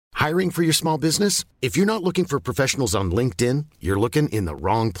Hiring for your small business? If you're not looking for professionals on LinkedIn, you're looking in the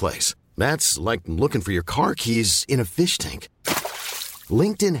wrong place. That's like looking for your car keys in a fish tank.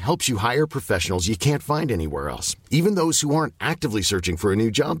 LinkedIn helps you hire professionals you can't find anywhere else, even those who aren't actively searching for a new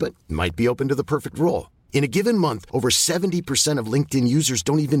job but might be open to the perfect role. In a given month, over 70% of LinkedIn users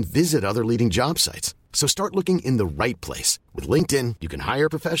don't even visit other leading job sites. So start looking in the right place. With LinkedIn, you can hire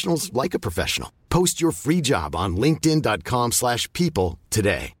professionals like a professional. Post your free job on linkedin.com/people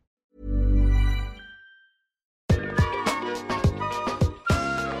today.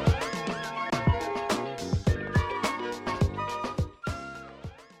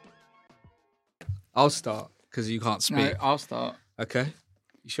 I'll start because you can't speak. No, I'll start. Okay.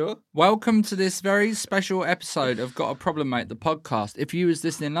 You sure? Welcome to this very special episode of Got a Problem, Mate, the podcast. If you was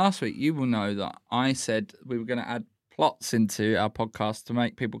listening last week, you will know that I said we were going to add plots into our podcast to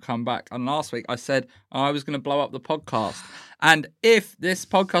make people come back. And last week I said I was going to blow up the podcast. And if this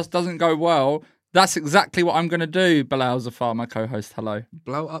podcast doesn't go well, that's exactly what I'm going to do. Bilal Zafar, my co-host, hello.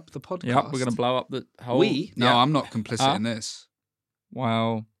 Blow up the podcast? Yep, we're going to blow up the whole... We? No, I'm not complicit in this.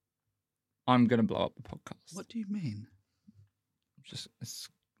 Well, I'm going to blow up the podcast. What do you mean?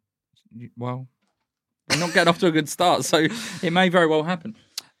 Well, we're not getting off to a good start, so it may very well happen.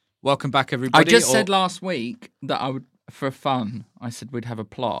 Welcome back, everybody. I just said last week that I would, for fun, I said we'd have a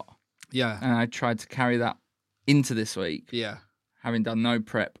plot. Yeah. And I tried to carry that into this week. Yeah. Having done no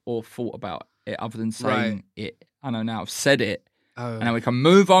prep or thought about it other than saying it. I know now I've said it. Oh. And now we can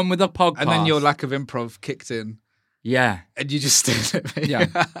move on with the podcast. And then your lack of improv kicked in. Yeah. And you just stared at me. Yeah.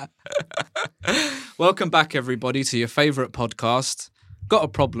 Welcome back, everybody, to your favourite podcast. Got a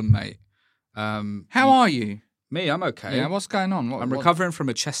problem, mate. How are you? Me, I'm okay. Yeah, what's going on? I'm recovering from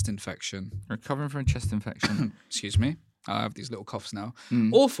a chest infection. Recovering from a chest infection. Excuse me. I have these little coughs now.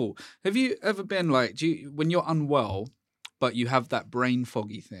 Awful. Have you ever been like, when you're unwell, but you have that brain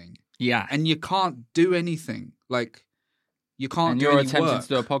foggy thing? Yeah. And you can't do anything. Like, you can't do any work. And you're attempting to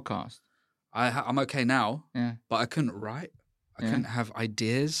do a podcast. I'm okay now. Yeah. But I couldn't write. I couldn't have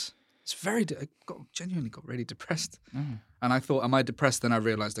ideas. It's I genuinely got really depressed. Oh. And I thought, am I depressed? Then I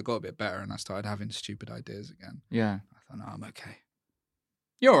realised I got a bit better and I started having stupid ideas again. Yeah. I thought, no, I'm okay.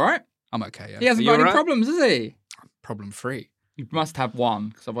 You're all right. I'm okay, yeah. He hasn't got any problems, has he? Problem free. You must have one,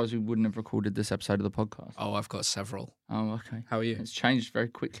 because otherwise we wouldn't have recorded this episode of the podcast. Oh, I've got several. Oh, okay. How are you? It's changed very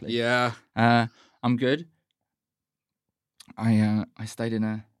quickly. Yeah. I'm good. I stayed in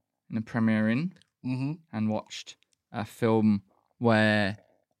a Premier Inn and watched a film where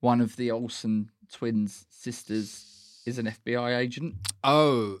one of the Olsen twins' sisters is an FBI agent.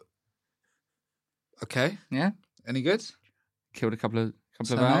 Oh. Okay. Yeah. Any good? Killed a couple of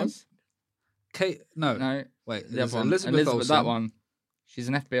Her hours. Kate? No. No. Wait. The other one. Elizabeth Olsen. That one. She's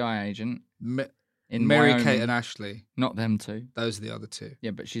an FBI agent. In Mary, Wyoming. Kate and Ashley. Not them two. Those are the other two.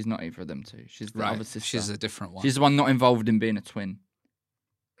 Yeah, but she's not either of them two. She's the other sister. She's a different one. She's the one not involved in being a twin.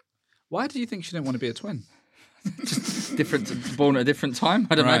 Why do you think she didn't want to be a twin? Born at a different time,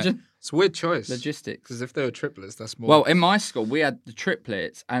 I'd imagine. It's a weird choice. Logistics. Because if they were triplets, that's more... Well, in my school, we had the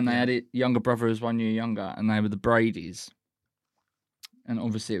triplets, and they had a younger brother who was 1 year younger, and they were the Bradys. And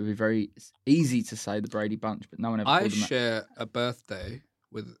obviously, it would be very easy to say the Brady Bunch, but no one ever called them that. I share a birthday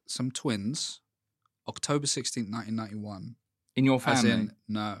with some twins, October 16th, 1991. In your family? As in,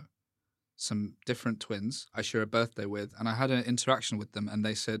 no. Some different twins I share a birthday with, and I had an interaction with them, and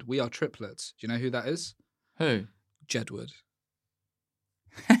they said, we are triplets. Do you know who that is? Who? Jedward.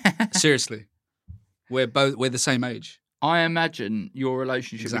 Seriously. We're the same age. I imagine your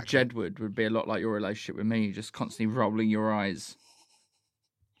relationship Exactly. with Jedward would be a lot like your relationship with me, just constantly rolling your eyes.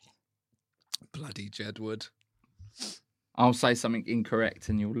 Bloody Jedward. I'll say something incorrect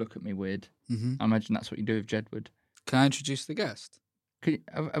and you'll look at me weird. Mm-hmm. I imagine that's what you do with Jedward. Can I introduce the guest?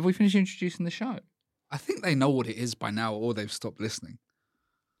 Have we finished introducing the show? I think they know what it is by now, or they've stopped listening.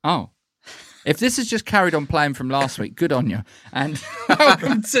 Oh. If this has just carried on playing from last week, good on you. And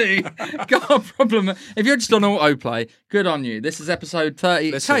welcome to Got a Problem. If you're just on autoplay, good on you. This is episode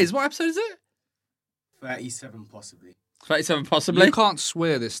 30. Kays, what episode is it? 37 possibly. 37 possibly? You can't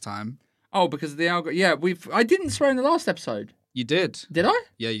swear this time. Oh, because of the algorithm. Yeah, I didn't swear in the last episode. You did. Did I?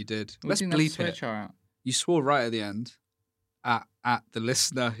 Yeah, you did. We Let's didn't have the bleep swear it. jar out. You swore right at the end at the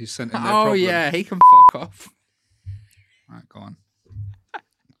listener who sent in their Oh, problem. yeah, he can fuck off. Right, go on.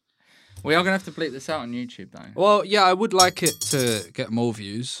 We are going to have to bleep this out on YouTube, though. Well, yeah, I would like it to get more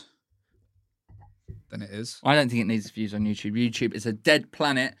views than it is. I don't think it needs views on YouTube. YouTube is a dead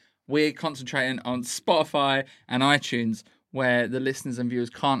planet. We're concentrating on Spotify and iTunes, where the listeners and viewers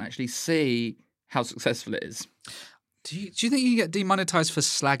can't actually see how successful it is. Do you think you get demonetized for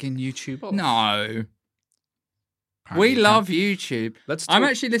slagging YouTube off? No. We love YouTube. I'm talk-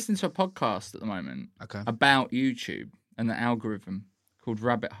 actually listening to a podcast at the moment about YouTube and the algorithm called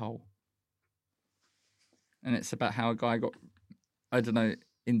Rabbit Hole. And it's about how a guy got, I don't know,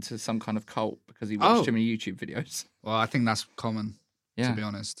 into some kind of cult because he watched too many YouTube videos. Well, I think that's common, to be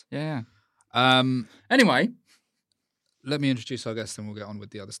honest. Yeah. Anyway, let me introduce our guest and we'll get on with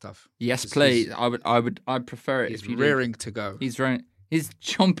the other stuff. Yes, please. I'd prefer it if you rearing to go. He's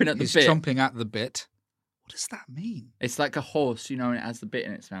chomping at the bit. He's chomping at the bit. What does that mean? It's like a horse, you know, and it has the bit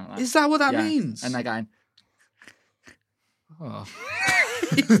in its mouth. Like. Is that what that means? And they're going... Oh.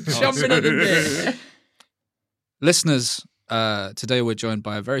 He's chomping at the bit. Listeners, today we're joined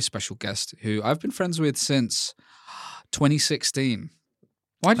by a very special guest who I've been friends with since 2016.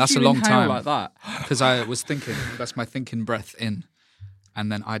 Why did that's you a long inhale time like that? Because I was thinking, that's my thinking breath in,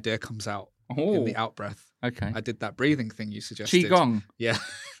 and then idea comes out in the out breath. Okay. I did that breathing thing you suggested. Qigong. Yeah.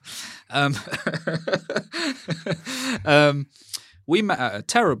 We met at a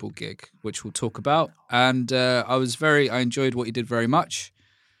terrible gig, which we'll talk about, and I enjoyed what you did very much.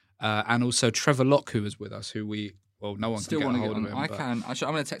 And also Trevor Locke, who was with us, no one still can want get to hold of him. I can. I'm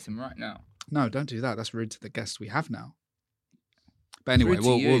going to text him right now. No, don't do that. That's rude to the guests we have now. But anyway, Rude to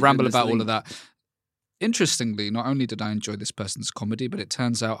you, we'll ramble goodness about all me. of that. Interestingly, not only did I enjoy this person's comedy, but it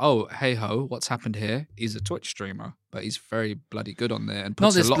turns out, hey-ho, what's happened here? He's a Twitch streamer, but he's very bloody good on there and Not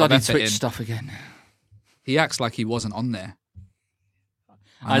puts this a lot bloody of effort Twitch in. stuff again. He acts like he wasn't on there.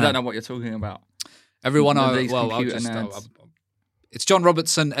 I don't know what you're talking about. Everyone, These computer nerds. It's John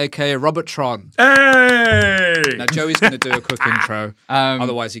Robertson, a.k.a. Robertron. Hey! Now, Joey's going to do a quick intro.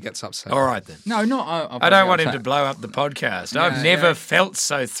 Otherwise, he gets upset. All right, then. No, not. I don't want him to blow up the podcast. Yeah, I've never felt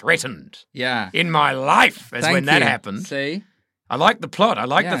so threatened in my life as Thank when that you. happened. See? I like the plot. I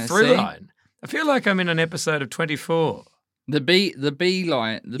like the Yeah, through see? line. I feel like I'm in an episode of 24. The B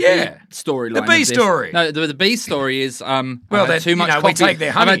line, the Yeah. B storyline. The B story. No, the B story is Well, I've then, had too much we coffee. take their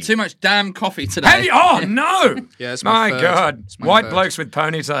I've honey. had too much damn coffee today. Have you? Oh, no! Yeah, it's my my third. God. It's my White third. blokes with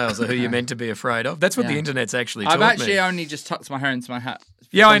ponytails are who you're meant to be afraid of. That's what the Yeah. internet's actually taught I've actually me. only just tucked my hair into my hat. for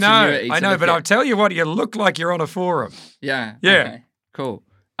Yeah, I continuity know, to look but at- I'll tell you what, you look like you're on a forum. Yeah. Yeah. Okay, cool.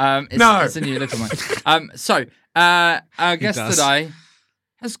 It's, No. it's a new look of mine. So our guest does. today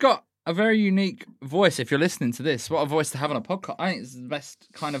has got a very unique voice. If you're listening to this, what a voice to have on a podcast! I think it's the best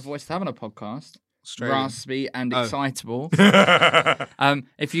kind of voice to have on a podcast. Australian. Raspy and Oh. excitable.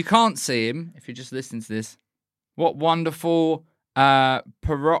 If you can't see him, if you're just listening to this, what wonderful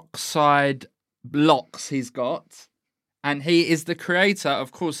peroxide locks he's got. And he is the creator,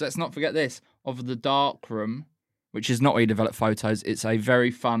 of course, let's not forget this, of The Dark Room, which is not where you develop photos. It's a very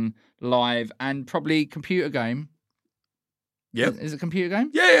fun, live, and probably computer game. Yep. Is it a computer game?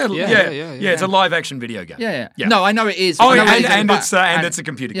 Yeah. Yeah. It's a live action video game. Yeah. Yeah. No, I know it is. Oh, I know yeah, it is, and but- it's a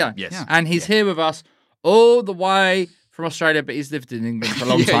computer yeah, game. Yes. yeah. And he's here with us all the way from Australia, but he's lived in England for a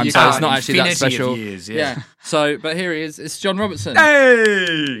long Yeah, time, you so can't. it's not actually that Infinity of special. years, yeah. So, but here he is. It's John Robertson,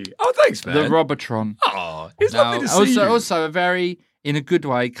 Hey! Oh, thanks, man. the Robertron. Oh, it's Now- lovely to see you. Also a very, in a good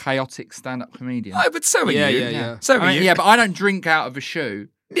way, chaotic stand-up comedian. Oh, but so are Yeah, you. yeah. So are I mean, you. yeah, but I don't drink out of a shoe.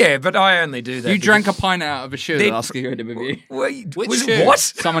 Yeah, but I only do that. You because- drank a pint out of a shoe the Did- last gig I did with you. Wait, Which was shoe? it what?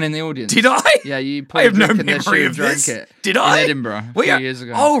 Someone in the audience. Did I? Yeah, you put I have a no drink in their memory shoe of and drank this. it. Did I? In Edinburgh a Well, few yeah. years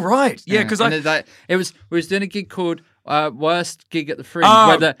ago. Oh, right. Yeah, because And I... we was doing a gig called Worst Gig at the Fringe.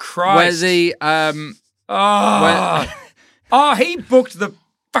 Oh, where Christ. the Oh, he booked the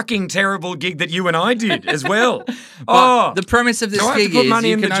fucking terrible gig that you and I did as well. But the premise of this do I have to gig put is money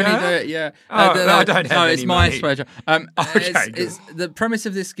you in can the only jar? do it. Yeah. Oh, I don't have no, any it's my money. pleasure. Okay, it's the premise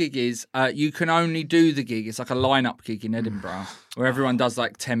of this gig is you can only do the gig. It's like a lineup gig in Edinburgh where everyone does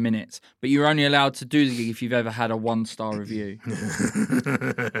like 10 minutes, but you're only allowed to do the gig if you've ever had a 1-star review.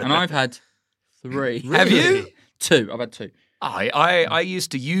 And I've had 3. Have you? 2. I've had 2. I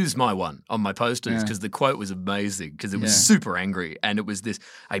used to use my one on my posters Yeah. because the quote was amazing because it was Yeah. super angry and it was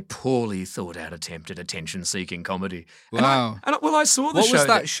a poorly thought out attempt at attention seeking comedy. Wow. I saw the What show. was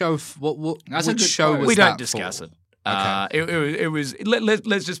that show? That's a Which good show quote. was we that don't discuss for? it. It was.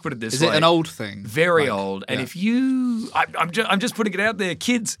 Let's just put it this Is way. it an old thing? Very Like, old. And yeah. if you, I'm just putting it out there,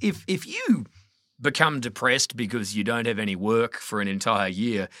 kids. If you become depressed because you don't have any work for an entire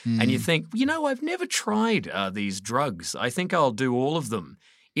year, and you think, I've never tried these drugs. I think I'll do all of them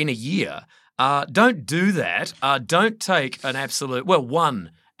in a year. Don't do that. Don't take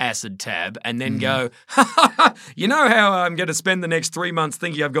one acid tab and then go, you know how I'm going to spend the next 3 months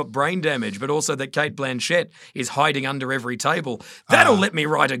thinking I've got brain damage, but also that Kate Blanchett is hiding under every table. That'll let me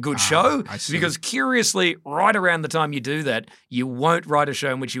write a good show. I see. Because curiously, right around the time you do that, you won't write a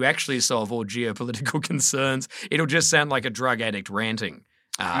show in which you actually solve all geopolitical concerns. It'll just sound like a drug addict ranting.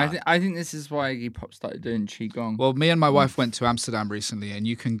 I think this is why Iggy Pop started doing Qigong. Well, me and my wife went to Amsterdam recently, and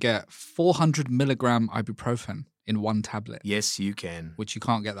you can get 400 milligram ibuprofen in one tablet, Yes, you can. which you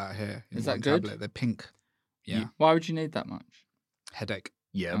can't get that here. In Is that one good? Tablet. They're pink. Yeah. Why would you need that much? Headache.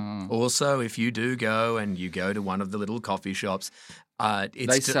 Yeah. Oh. Also, if you do go and you go to one of the little coffee shops, it's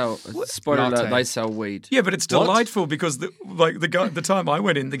They sell. Spoiler alert, Latte. they sell weed. Yeah, but it's What? delightful because the time I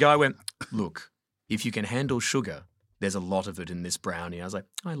went in, the guy went, "Look, if you can handle sugar, there's a lot of it in this brownie." I was like,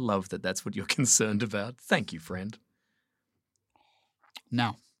 "I love that. That's what you're concerned about. Thank you, friend."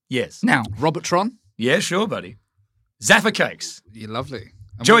 Now, Yes. Now, Robertson, Yeah, sure, buddy. Zaffa cakes. you're lovely.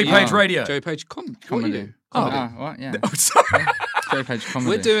 And Joey what are you- Page Radio. Joey Page, what are comedy. you? What? Yeah. Oh, sorry. Joey Page comedy.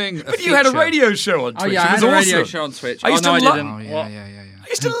 We're doing a But you had a feature. radio show on Oh Twitch. yeah, I it had was a awesome. radio show on Twitch. I used no, to I love- didn't. Oh, yeah, What? yeah. I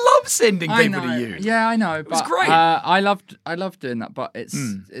used to love sending I people know. to you. Yeah, I know. was But, great. I loved doing that, but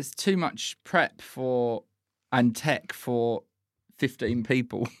it's too much prep and tech for 15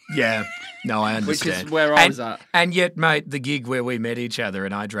 people, Yeah. No, I which understand. is where I was at. And yet, mate, the gig where we met each other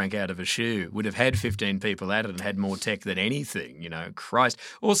and I drank out of a shoe would have had 15 people at it and had more tech than anything, you know. Christ.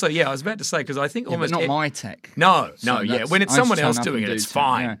 Also, yeah, I was about to say, because I think Yeah, but almost... not my tech. No, So yeah. that's- When it's I just someone turn else up doing and it, do it's tech,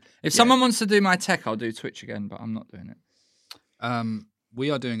 fine. yeah. If Yeah. someone wants to do my tech, I'll do Twitch again, but I'm not doing it. We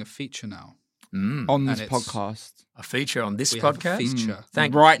are doing a feature now. On this And it's- podcast. A feature on this We have a podcast? feature.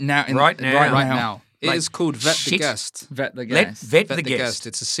 Thank Right now. Right now. Right now. It Like, is called Vet the shit. Guest. Vet the Let guest. vet Vet the guest.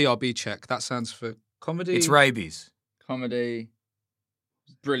 It's a CRB check. That stands for comedy. It's rabies. Comedy,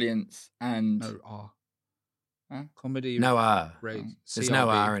 brilliance, and No R. Huh? Comedy. No R. There's no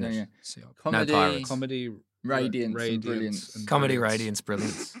R in it. Yeah. CRB. Comedy, pirates. Comedy. radiance, and brilliance. and Comedy, brilliance. radiance,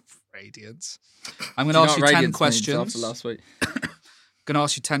 brilliance. Radiance. I'm Do going to know ask you what 10 radiance means questions. After last week. Going to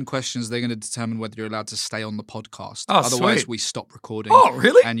ask you 10 questions. They're going to determine whether you're allowed to stay on the podcast. Oh, Otherwise, sweet. we stop recording. Oh,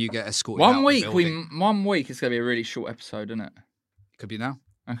 really? And you get escorted out 1 the week. building. 1 week is going to be a really short episode, isn't it? Could be now.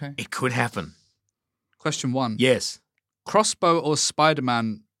 Okay. It could happen. Question 1. Yes. Crossbow or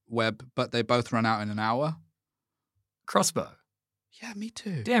Spider-Man web, but they both run out in an hour? Crossbow. Yeah, me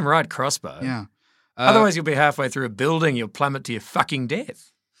too. Damn right, crossbow. Yeah. Otherwise, you'll be halfway through a building, you'll plummet to your fucking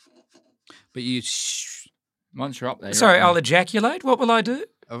death. But you, Once you're up there. Sorry, you're up I'll ejaculate. What will I do?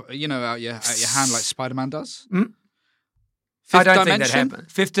 you know, out your hand like Spider-Man does. Hmm? Fifth I don't dimension? think that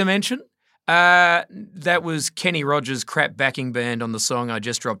happened. Fifth Dimension? That was Kenny Rogers' crap backing band on the song I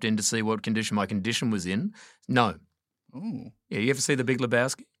just dropped in to see what condition my condition was in. No. Ooh. Yeah, you ever see The Big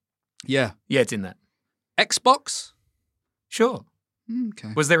Lebowski? Yeah. Yeah, it's in that. Xbox? Sure. Okay.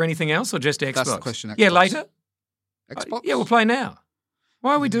 Was there anything else or just Xbox? That's the question, Yeah, Xbox. later? Xbox? Yeah, we'll play now.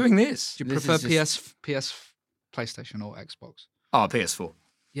 Why are we doing this? Do you This prefer is PS, PlayStation or Xbox? Oh, PS4.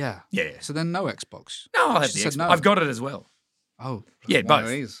 Yeah. Yeah. So then no Xbox. No, I'll have She the said Xbox. no. I've got it as well. Oh. Yeah, one both. of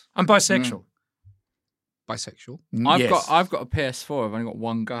these. I'm bisexual. Bisexual. I've got a PS4. I've only got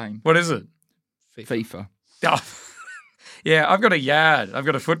one game. What is it? FIFA. Oh. Yeah, I've got a yard. I've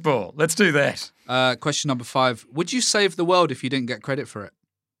got a football. Let's do that. Question number 5. Would you save the world if you didn't get credit for it?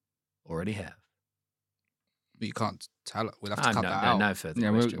 Already have. But you can't tell it. We'll have to cut that no, out. no further Yeah,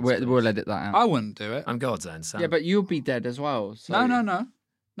 questions. we'll edit that out. I wouldn't do it. I'm God's own son. Yeah, but you'll be dead as well. So. No.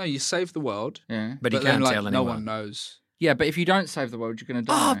 No, you save the world. Yeah. But you then, can't like, tell no anyone. one knows. Yeah, but if you don't save the world, you're going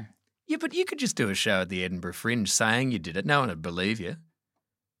to Oh, die. yeah, but you could just do a show at the Edinburgh Fringe saying you did it. No one would believe you.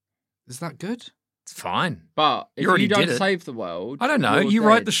 Is that good? It's fine. But if You already you don't did it. save the world, I don't know. you're You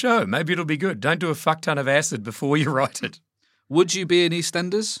write dead. the show. Maybe it'll be good. Don't do a fuck ton of acid before you write it. Would you be in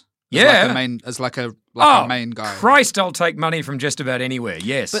EastEnders? Yeah. As like a Oh, main guy. Christ, I'll take money from just about anywhere.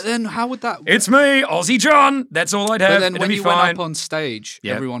 Yes. But then how would that? It's me, Aussie John. That's all I'd have. But then It'll when be you fine. went up on stage,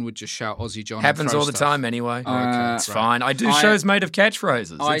 Yep. everyone would just shout Aussie John. and Happens throw all the stuff. time anyway. Okay, It's right. fine. I do I- shows made of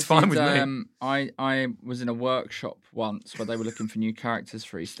catchphrases. It's fine with me. I was in a workshop once where they were looking for new characters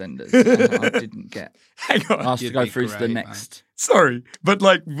for EastEnders, and I didn't get Hang on. asked to You'd go be through to the great, next. Sorry, but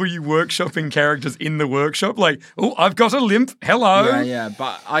like, were you workshopping characters in the workshop? Like, oh, I've got a limp. Hello. Yeah,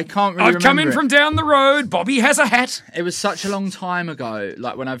 but I can't really I've come in remember from it. down the road. Bobby has a hat. It was such a long time ago,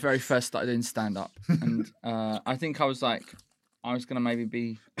 like when I very first started doing stand-up. And I think I was going to maybe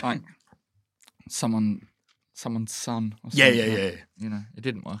be like someone's son or Yeah, something. yeah. You know, it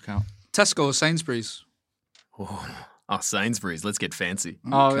didn't work out. Tesco or Sainsbury's? Oh, Sainsbury's. Let's get fancy.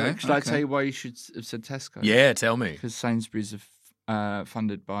 Oh, should I okay. tell you why you should have said Tesco? Yeah, tell me. Because Sainsbury's are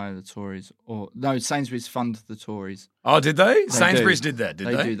funded by the Tories. No, Sainsbury's fund the Tories. Oh, did they? They Sainsbury's do. did that, did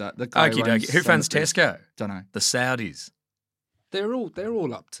They they? do that. The guy Okie runs dokie. Who funds Sainsbury's. Tesco? Don't know. The Saudis. They're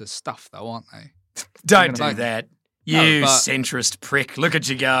all up to stuff though, aren't they? Don't do Like- that. No, You but- centrist prick. Look at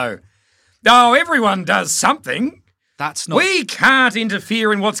you go. Oh, everyone does something. That's not. We can't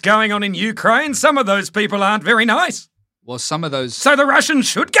interfere in what's going on in Ukraine. Some of those people aren't very nice. Well, some of those. So the Russians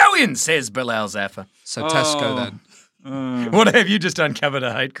should go in, says Bilal Zafar. So Tesco then. What have you just uncovered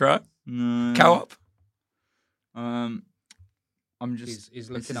a hate crime? No. Co-op? I'm just. He's this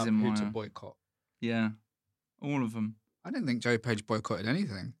looking is up in who my- to boycott. Yeah, all of them. I didn't think Joey Page boycotted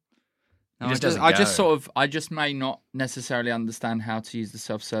anything. No, He just I doesn't just go. I just may not necessarily understand how to use the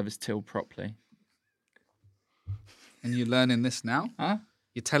self-service till properly. And you're learning this now? Huh?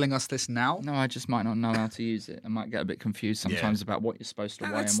 You're telling us this now? No, I just might not know how to use it. I might get a bit confused sometimes about what you're supposed to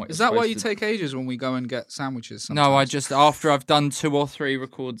weigh and what Is you're that why supposed you to... take ages when we go and get sandwiches? No, I sometimes? just after I've done 2 or 3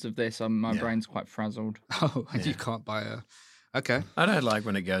 records of this, my brain's quite frazzled. Oh, and you can't buy a. Okay. I don't like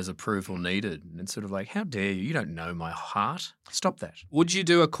when it goes approval needed. And it's sort of like, how dare you? You don't know my heart. Stop that. Would you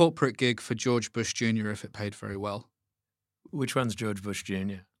do a corporate gig for George Bush Jr. if it paid very well? Which one's George Bush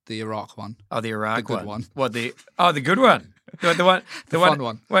Jr.? The Iraq one. Oh, the Iraq The good one. What the good one? The one, The fun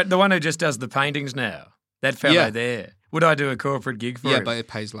one. Wait, the one who just does the paintings now. That fellow Yeah. there. Would I do a corporate gig for Yeah, him? but it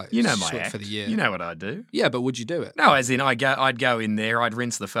pays like You know my short act. for the year. You know what I do. Yeah, but would you do it? No, as in I'd go in there, I'd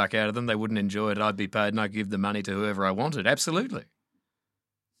rinse the fuck out of them. They wouldn't enjoy it. I'd be paid, and I'd give the money to whoever I wanted. Absolutely.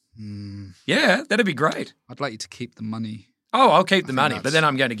 Yeah, that'd be great. I'd like you to keep the money. Oh, I'll keep the think money, but that's- then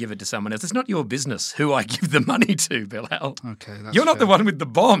I'm going to give it to someone else. It's not your business who I give the money to, Bilal. Okay, that's You're not the fair. one with the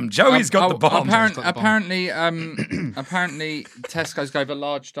bomb. Joey's got the bomb. got the bomb. Apparently, apparently, Tesco's gave a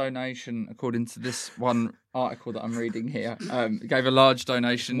large donation, according to this one article that I'm reading here. Gave a large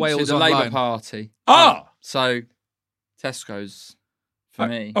donation to Wales the Labour Online. Party. Oh! So Tesco's for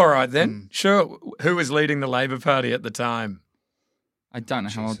me. All right, then. Sure. Who was leading the Labour Party at the time? I don't know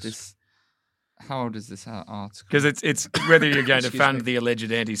how old this. How old is this article? Because it's whether you're going to Excuse fund me. the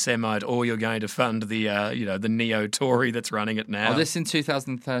alleged anti-Semite or you're going to fund the the neo-Tory that's running it now. Oh, this in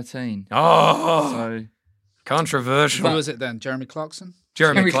 2013. Oh, So controversial. Who was it then? Jeremy Clarkson?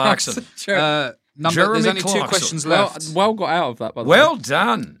 Jeremy Clarkson. There's Jeremy only two Clarkson. questions well, left. well got out of that, by the Well way.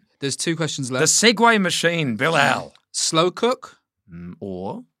 done. There's 2 questions The left. Segway machine, Bilal. Slow cook?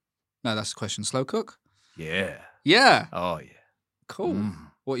 Or No, that's the question. Slow cook? yeah. Yeah. Oh yeah. Cool.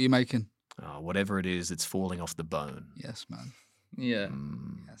 What are you making? Oh, whatever it is, it's falling off the bone. Yes, man. Yeah,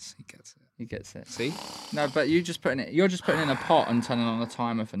 Yes, he gets it. he gets it. See? No, but you're just putting it in a pot and turning on a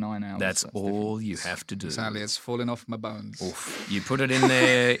timer for 9 hours. That's different. all you have to do. Exactly. It's falling off my bones. Oof. You put it in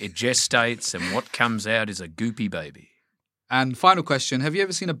there, it gestates, and what comes out is a goopy baby. And final question. Have you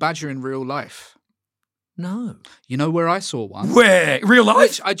ever seen a badger in real life? No. You know where I saw one? Where? Real life?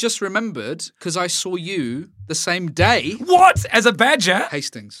 Which I just remembered because I saw you the same day. What? As a badger?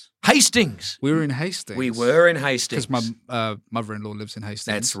 Hastings. Hastings. We were in Hastings. We were in Hastings. Because my mother-in-law lives in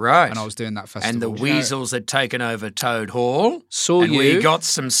Hastings. That's right. And I was doing that festival. And the weasels had taken over Toad Hall. Saw and you. we got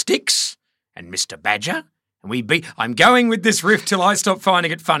some sticks and Mr. Badger. And we beat. I'm going with this riff till I stop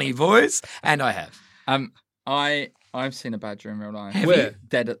finding it funny, boys. And I have. I've seen a badger in real life. Where?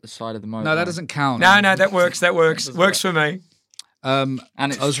 Dead at the side of the motorway. No, that doesn't count. No, that works. That works. Works for me. And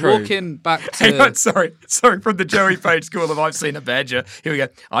it's I was true. walking back Hang on, to... sorry. From the Joey Page School of I've seen a badger. Here we go.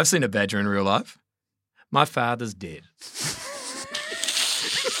 I've seen a badger in real life. My father's dead.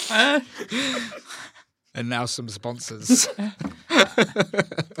 And now some sponsors.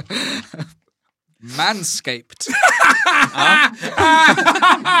 Manscaped. Can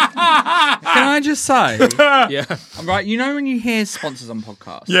I just say, Yeah. right? You know when you hear sponsors on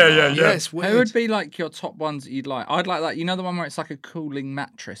podcasts, Yeah. Yeah, it's weird. who would be like your top ones that you'd like? I'd like that. You know the one where it's like a cooling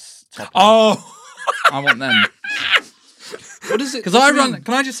mattress. Top. Oh. I want them What is it? because I run.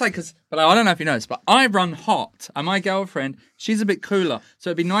 Can I just say? But I don't know if you know this, but I run hot, and my girlfriend, she's a bit cooler, so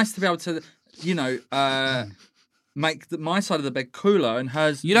it'd be nice to be able to, make my side of the bed cooler and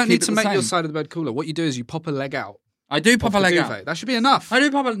hers. You don't keep need it to the make your same. side of the bed cooler. What you do is you pop a leg out. I do pop a the leg duvet. out. That should be enough. I do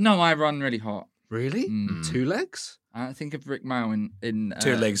pop a. No, I run really hot. Really? 2 legs? I think of Rick Mail in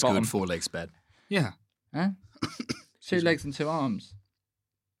 2 legs bottom. good, 4 legs bad. Yeah. Huh? 2 legs and 2 arms.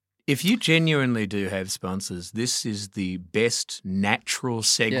 If you genuinely do have sponsors, this is the best natural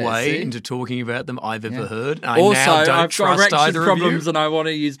segue Yeah, see? into talking about them I've ever Yeah. heard. I Also, now don't I've got trust erection either problems of you. and I want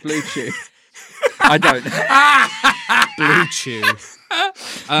to use Blue Chew. I don't. Blue Chew.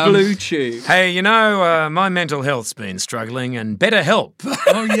 Blue Chew. Hey, my mental health's been struggling and better help.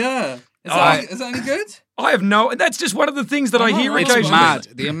 Oh yeah. Is that any good? I have no, that's just one of the things that I hear It's occasionally. mad.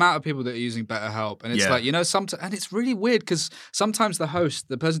 The amount of people that are using BetterHelp. And it's Yeah. like, sometimes, and it's really weird because sometimes the host,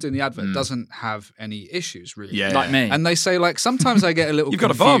 the person doing the advert, doesn't have any issues really. Yeah. Like me. And they say like, sometimes I get a little You've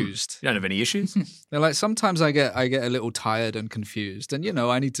got a bomb. confused. You don't have any issues. They're like, sometimes I get a little tired and confused. And,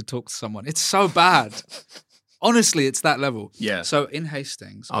 I need to talk to someone. It's so bad. Honestly, it's that level. Yeah. So in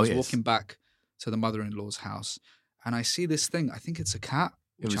Hastings, I Oh, was yes. walking back to the mother-in-law's house and I see this thing. I think it's a cat,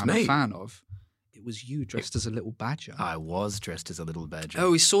 which was I'm me. a fan of. It it was you dressed as a little badger. I was dressed as a little badger.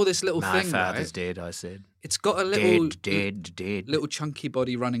 Oh, we saw this little My thing, father's right? dead, I said. It's got a little Dead. little chunky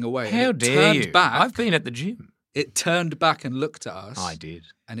body running away. and How it dare turned you? Back, I've been at the gym. It turned back and looked at us. I did.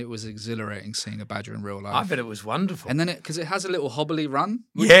 And it was exhilarating seeing a badger in real life. I bet it was wonderful. And then because it has a little hobbly run.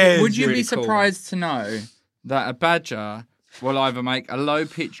 Would you really be cool. surprised to know that a badger will either make a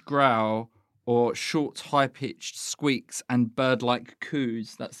low-pitched growl or short, high-pitched squeaks and bird-like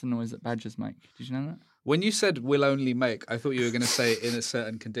coos? That's the noise that badgers make. Did you know that? When you said "will only make," I thought you were going to say in a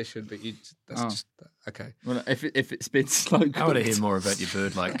certain condition, but that's just okay. Well, if it's been slow cooked. I want to hear more about your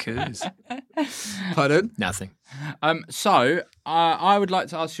bird-like coos. Pardon? Nothing. So I would like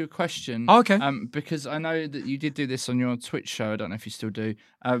to ask you a question. Oh, okay. Because I know that you did do this on your Twitch show. I don't know if you still do.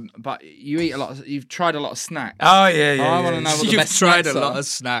 But you eat a lot. You've tried a lot of snacks. Oh, yeah. I want to know what the You've best tried snacks a lot are. of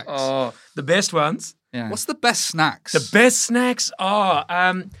snacks. Oh, the best ones. Yeah. What's the best snacks? The best snacks are...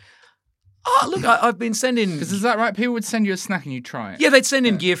 look, I've been sending... Because is that right? People would send you a snack and you try it. Yeah, they'd send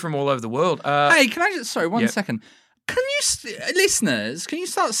in gear from all over the world. Hey, can I just... Sorry, one yeah. second. Can you... listeners, can you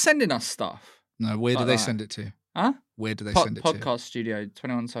start sending us stuff? No, where do Like they that. send it to? Huh? Where do they send it to? Podcast studio,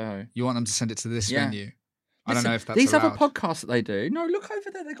 21 Soho. You want them to send it to this Yeah. venue? I don't know if that's These allowed. other podcasts that they do. No, look over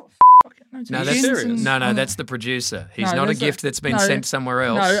there. They got fucking loads No, of that's gins and- no, that's the producer. He's No, not a there's gift that's been no, sent somewhere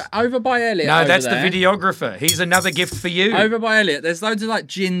else. No, over by Elliot. No, over that's there. the videographer. He's another gift for you. Over by Elliot, there's loads of like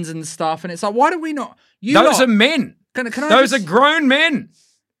gins and stuff, and it's like, why do we not? Those are men. Can I Those just, are grown men.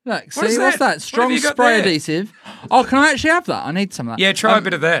 Look, What see is what's that? that? What Strong have you got spray there? adhesive. Oh, can I actually have that? I need some of that. Yeah, try a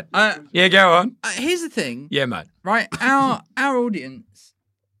bit of that. Yeah, go on. Here's the thing. Yeah, mate. Right, our audience,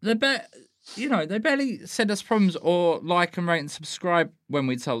 they barely send us problems or like and rate and subscribe when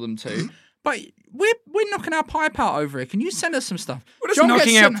we tell them to. But we're knocking our pipe out over it. Can you send us some stuff? What does John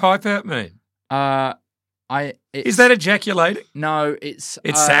knocking gets our sent- pipe out mean? It's, Is that ejaculating? no? It's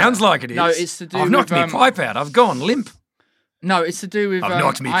It sounds like it is. No, it's to do. I've knocked with, my pipe out. I've gone limp. No, it's to do with. I've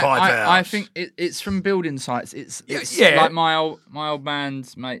knocked me pipe out. I think it's from building sites. It's yeah. like my old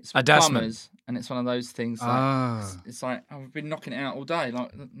man's mates, A dustman. plumbers, and it's one of those things. Like, Ah. it's like I've been knocking it out all day,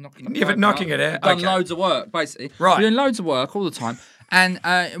 like knocking. The Yeah, but pipe knocking out. it out, We've done okay. loads of work, basically. Right. We're doing loads of work all the time. And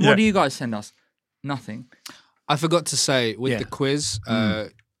what do you guys send us? Nothing. I forgot to say with Yeah. the quiz.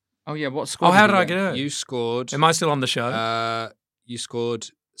 Oh yeah, what score? Oh, how did you I get? get out? You scored. Am I still on the show? You scored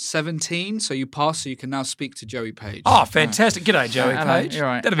 17, so you passed. So you can now speak to Joey Page. Oh, fantastic. G'day, Joey hello, Page. you're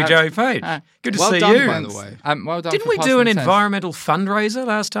right. That'd be Joey Page. Good to well see done, you. by the way. Well done. Didn't for we passing do an the test. environmental fundraiser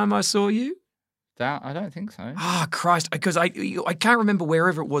last time I saw you? I don't think so. Ah, Christ. Because I can't remember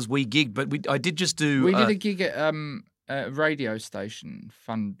wherever it was we gigged, but I did just do... We did a gig at a radio station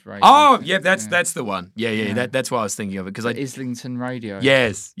fundraiser. Oh, yeah, that's the one. Yeah. That's why I was thinking of it. Because I Islington Radio.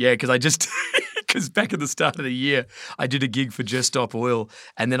 Yes, yeah, because I just because back at the start of the year, I did a gig for Just Stop Oil,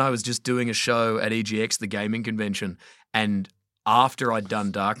 and then I was just doing a show at EGX, the gaming convention, and after I'd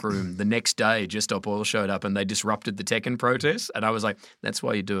done Darkroom, the next day, Just Stop Oil showed up and they disrupted the Tekken protests, and I was like, that's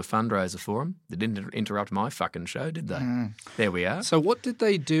why you do a fundraiser for them. They didn't interrupt my fucking show, did they? There we are. So what did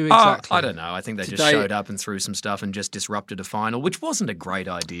they do exactly? I don't know. I think they just showed up and threw some stuff and just disrupted a final, which wasn't a great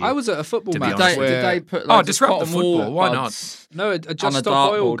idea. I was at a football To be match honest with where Did they put loads of disrupt the cotton football, wool why not? buds no, a on Just a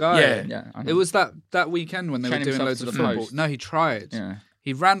Stop Oil dartboard? guy. Yeah. I know. It was that weekend when they Chain were doing himself loads to of the football. post. No, he tried. Yeah.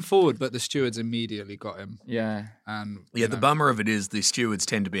 He ran forward, but the stewards immediately got him. Yeah. And Yeah, the bummer of it is the stewards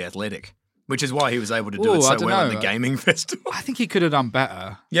tend to be athletic, which is why he was able to do Ooh, it I so don't well know. in the gaming festival. I think he could have done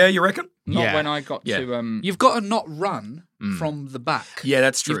better. Yeah, you reckon? Not Yeah. when I got Yeah. to You've got to not run from the back. Yeah,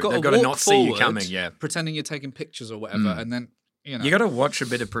 that's true. You've got They've to got to walk not see you forward, coming, yeah. pretending you're taking pictures or whatever, and then you know. You got to watch a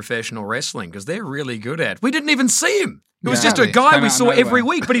bit of professional wrestling because they're really good at it. We didn't even see him. It was Yeah. just a guy Came we out of saw every nowhere.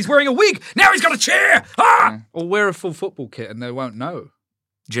 week, but he's wearing a wig. Now he's got a chair. Ah! Or wear a full football kit and they won't know.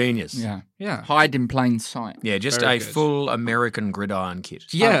 Genius. Yeah. hide in plain sight. Yeah, just Very a good. full American gridiron kit.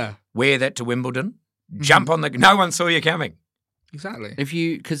 Yeah. Wear that to Wimbledon. Jump on the... No one saw you coming. Exactly.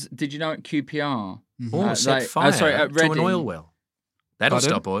 Because did you know at QPR? Or set fire at to Reading, an oil well. That'll Pardon?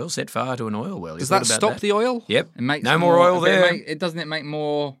 stop oil. Set fire to an oil well. You Does thought that about stop the oil? Yep. It makes No more oil but there. Doesn't it make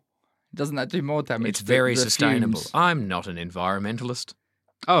more? Doesn't that do more damage? It's the- very the sustainable. fumes? I'm not an environmentalist.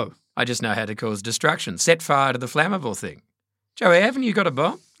 Oh, I just know how to cause destruction. Set fire to the flammable thing. Joey, haven't you got a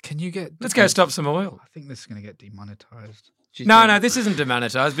bomb? can you get? Let's go stop some oil. I think this is going to get demonetized. Do you No, think- no, this isn't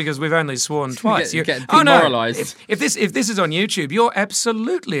demonetized because we've only sworn twice. you get Oh, no. demoralised. If this is on YouTube, you're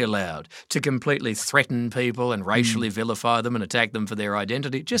absolutely allowed to completely threaten people and racially vilify them and attack them for their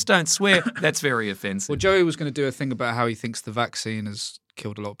identity. Just don't swear. That's very offensive. Well, Joey was going to do a thing about how he thinks the vaccine has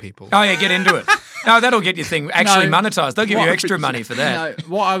killed a lot of people. Oh, yeah, get into it. No, that'll get your thing actually No. monetized. They'll give you What- extra money for that. No,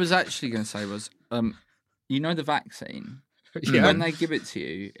 what I was actually going to say was, you know, the vaccine. Yeah. When they give it to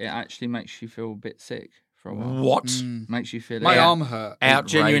you, it actually makes you feel a bit sick for a while. What? Makes you feel My it. arm hurt. It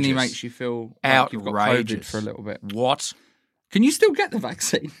genuinely Outrageous. makes you feel like you've got COVID Outrageous. for a little bit. What? Can you still get the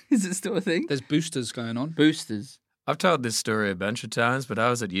vaccine? Is it still a thing? There's boosters going on. Boosters. I've told this story a bunch of times, but I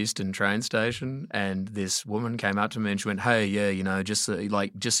was at Euston train station and this woman came up to me and she went, "Hey, yeah, just so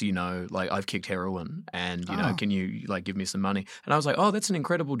you know, I've kicked heroin and, can you give me some money?" And I was like, "Oh, that's an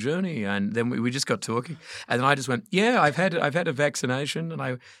incredible journey." And then we just got talking. And then I just went, "Yeah, I've had a vaccination." And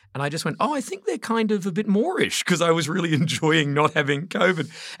I just went, "Oh, I think they're kind of a bit more-ish," because I was really enjoying not having COVID.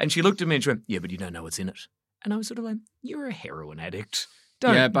 And she looked at me and she went, "Yeah, but you don't know what's in it." And I was sort of like, "You're a heroin addict.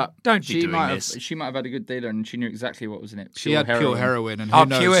 Don't be doing this." She might have had a good dealer and she knew exactly what was in it. She had pure heroin, and who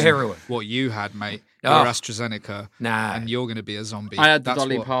knows pure heroin. what you had, mate. You're AstraZeneca, Nah. and you're going to be a zombie. I had the That's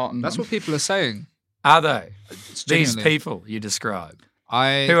Dolly what- Parton. That's what people are saying. Are they? It's These genuinely. people you describe. Who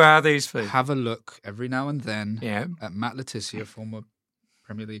I are these people? have a look every now and then Yeah. at Matt Letizia, former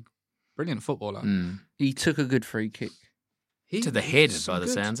Premier League brilliant footballer. He took a good free kick. He To the head, some by the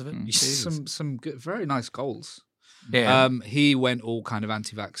good- sounds of it. Jesus. Some good, very nice goals. Yeah. He went all kind of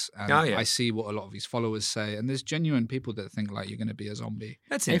anti-vax, and Oh, yeah. I see what a lot of his followers say. And there's genuine people that think like you're going to be a zombie.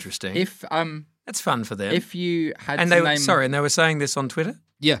 That's interesting. If That's fun for them. if you had and to they name and they were saying this on Twitter,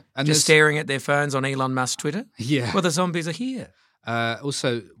 Yeah, and just staring at their phones on Elon Musk's Twitter. yeah. Well, the zombies are here.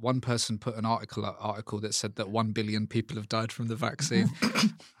 Also, one person put an article that said that 1 billion people have died from the vaccine. I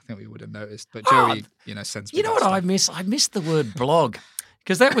think we would have noticed, but Joey, sends me. You know that what I stuff. miss? I miss the word blog.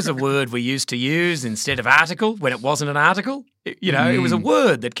 Because that was a word we used to use instead of article when it wasn't an article. It was a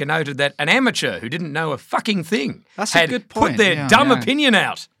word that connoted that an amateur who didn't know a fucking thing That's a had good put point, their yeah. dumb Yeah. opinion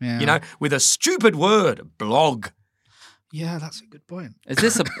out, Yeah. with a stupid word, blog. Yeah, that's a good point. is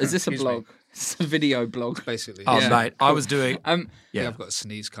this a Excuse me. blog? It's a video blog. Basically, Oh, yeah. mate, I was doing... Yeah, I've got a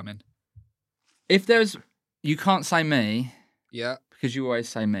sneeze coming. If there's, you can't say me Yeah, because you always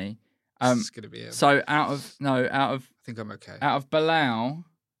say me. it's gonna be. So out of I think I'm okay. out of Bilal,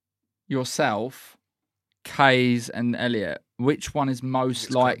 yourself, Kays, and Elliot, which one is most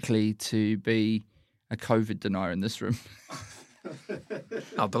It's likely to be a COVID denier in this room?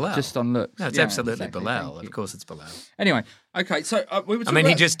 Oh, Bilal. Just on looks. No, it's Yeah, absolutely exactly, Bilal. thank you. Of course it's Bilal. Anyway, okay, so we were I talking mean,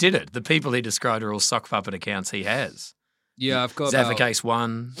 he about- just did it. The people he described are all sock puppet accounts he has. Yeah, I've got about- Zaphacase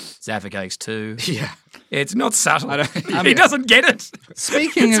 1, Zaphacase 2. Yeah, It's not subtle. I don't- He doesn't get it.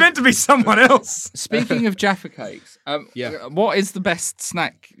 Speaking It's of- meant to be someone else. Speaking of Jaffa cakes, Yeah. what is the best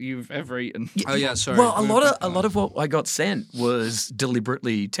snack you've ever eaten? Oh yeah, sorry. Well, a lot of what I got sent was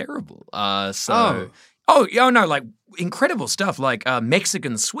deliberately terrible. Like incredible stuff like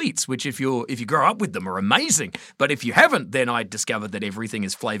Mexican sweets, which if you grow up with them are amazing. But if you haven't, then I discovered that everything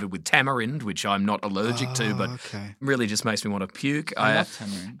is flavored with tamarind, which I'm not allergic to, but okay. really just makes me want to puke. I love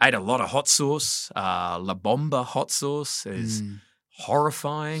tamarind. I ate a lot of hot sauce. La Bomba hot sauce is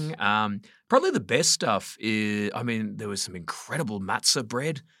horrifying. Probably the best stuff is, there was some incredible matzah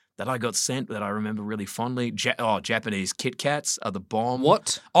bread that I got sent that I remember really fondly. Japanese Kit Kats are the bomb.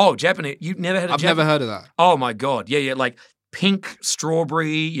 What? Oh, Japanese. You've never had a I've never heard of that. Oh, my God. Yeah, like pink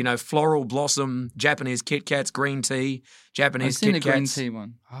strawberry, floral blossom, Japanese Kit Kats, green tea, I've Japanese seen Kit the green Kats. tea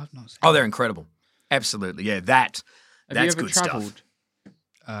one. I've not seen. Oh, they're incredible. Absolutely. Yeah, that's Have you ever good travelled?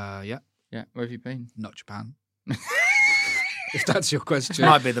 stuff. Yeah, Yeah, where have you been? not Japan. If that's your question.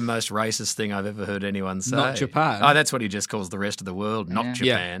 Might be the most racist thing I've ever heard anyone say. Not Japan? Oh, that's what he just calls the rest of the world, not Yeah.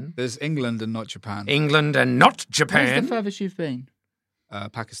 Japan. There's England and not Japan. England and not Where's Japan. the furthest you've been?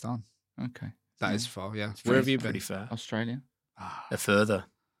 Pakistan. Okay. That is far. Yeah. It's Where have you been? Pretty far. Australia. Further.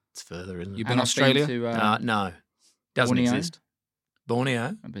 It's further, isn't it? You've been And I've been Australia? to, No. Doesn't Borneo. exist.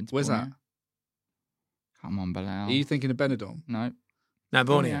 Borneo? I've been to Where's Borneo. that? Come on, Bilal. Are you thinking of Benidorm? No. No,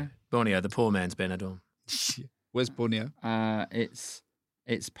 Borneo. Borneo. Borneo, the poor man's Benidorm. Where's Borneo? It's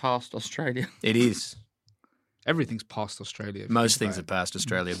past Australia. It is. Everything's past Australia. if you Most think things have about passed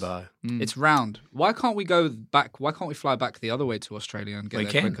Australia by. Mm. It's round. Why can't we go back? Why can't we fly back the other way to Australia and get We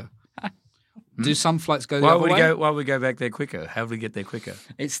there can. quicker? Do some flights go the Why other would, way? why would we go back there quicker? How would we get there quicker?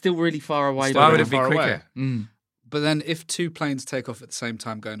 It's still really far away. Why would though. it be far away. quicker? Mm. But then if two planes take off at the same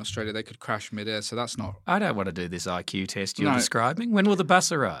time going to Australia, they could crash mid-air, so that's not... I don't want to do this IQ test you're No. describing. When will the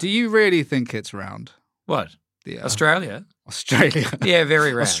bus arrive? Do you really think it's round? What? The, Australia? Australia. Yeah,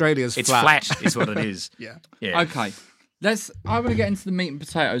 very round. Australia's it's flat. flat is what it is. Yeah. Yeah. Okay. I want to get into the meat and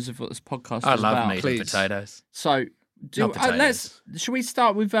potatoes of what this podcast I is love about. meat Please. and potatoes. So, Not potatoes. should we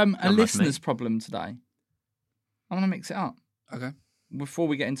start with a much listener's meat. problem today? I want to mix it up Okay. before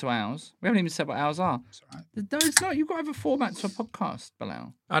we get into ours. We haven't even said what ours are. That's all right. No, it's not. You've got to have a format to a podcast,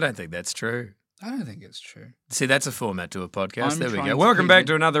 Bilal. I don't think that's true. I don't think it's true. See, that's a format to a podcast. I'm There we trying go. to Welcome keep back it-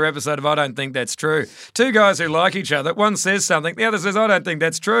 to another episode of I Don't Think That's True. Two guys who like each other. One says something, the other says, I don't think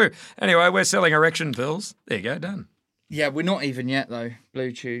that's true. Anyway, we're selling erection pills. There you go, done. Yeah, we're not even yet though.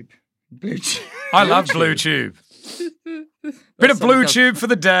 Blue Tube. I love Blue Tube. Bit of Blue Tube for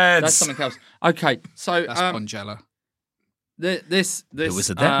the dads. That's something else. Okay, so That's Bonjela. this It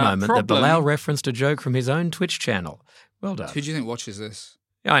was at that moment that problem- Bilal referenced a joke from his own Twitch channel. Well done. Who do you think watches this?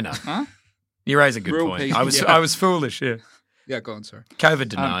 Yeah, I know. Huh? You raise a good Real point. people, I was foolish, yeah. Yeah, go on, sorry. COVID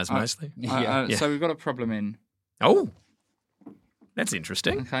deniers mostly. Yeah. So we've got a problem in. Oh, that's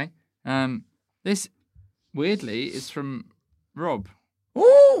interesting. Okay. This weirdly is from Rob.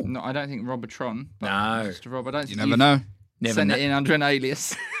 Ooh. No, I don't think Robertson. But No. Mr. Rob. I don't. You think never you've know. Never Sent know. it in under an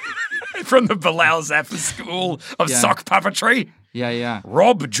alias. From the Bilal Zaffer School of Yeah. Sock Puppetry. yeah.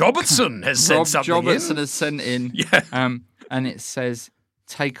 Rob Jobertson has sent Rob something Robertson in. has sent in. Yeah. And it says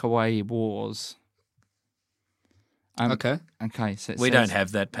takeaway wars. Okay. Okay. So We don't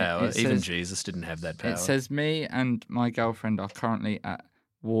have that power. it Even says- Jesus didn't have that power. It says me and my girlfriend are currently at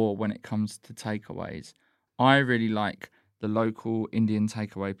war when it comes to takeaways. I really like the local Indian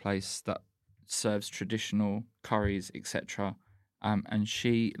takeaway place that serves traditional curries, etc. And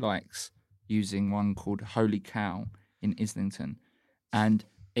she likes using one called Holy Cow in Islington. And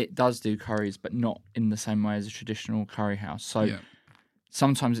it does do curries, but not in the same way as a traditional curry house. So Yeah.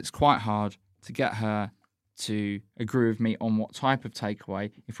 sometimes it's quite hard to get her to agree with me on what type of takeaway.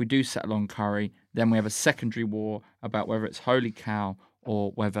 If we do settle on curry, then we have a secondary war about whether it's Holy Cow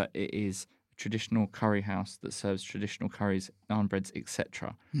or whether it is a traditional curry house that serves traditional curries, naan breads,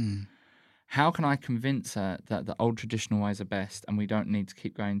 etc. How can I convince her that the old traditional ways are best and we don't need to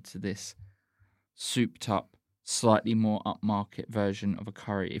keep going to this souped up, slightly more upmarket version of a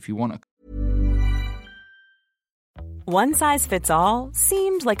curry? If you want a One size fits all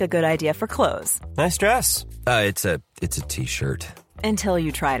seemed like a good idea for clothes Nice dress. It's a t-shirt. until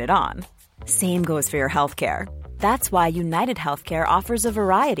you tried it on. Same goes for your healthcare. That's why United Healthcare offers a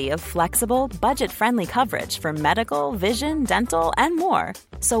variety of flexible, budget-friendly coverage for medical, vision, dental, and more.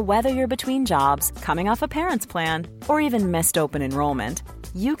 So whether you're between jobs, coming off a parent's plan, or even missed open enrollment,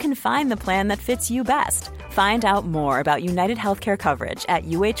 you can find the plan that fits you best. Find out more about United Healthcare coverage at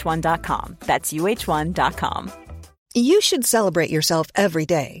uh1.com. That's uh1.com. You should celebrate yourself every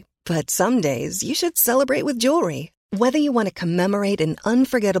day, but some days you should celebrate with jewelry. Whether you want to commemorate an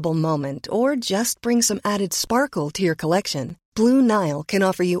unforgettable moment or just bring some added sparkle to your collection, Blue Nile can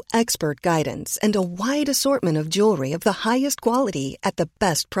offer you expert guidance and a wide assortment of jewelry of the highest quality at the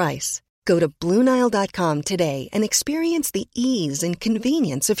best price. Go to BlueNile.com today and experience the ease and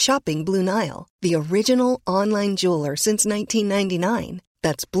convenience of shopping Blue Nile, the original online jeweler since 1999.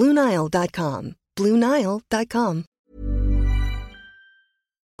 That's BlueNile.com. BlueNile.com.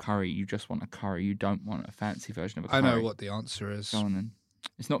 curry, you just want a curry. You don't want a fancy version of a I curry. know what the answer is. Go on then.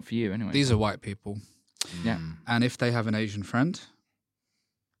 It's not for you anyway. These are white people. Yeah. And if they have an Asian friend,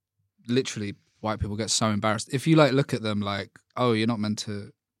 literally white people get so embarrassed. If you like look at them like, oh, you're not meant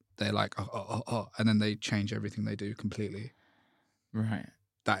to, they're like, oh, and then they change everything they do completely. Right.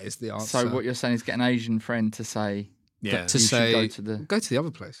 That is the answer. So what you're saying is get an Asian friend to say Yeah. to you should say, go to the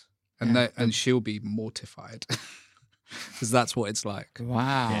other place. And Yeah. and she'll be mortified. Because that's what it's like.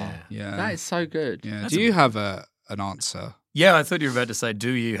 Wow. Yeah. Yeah. That is so good. Yeah. That's Do you have an answer? Yeah, I thought you were about to say,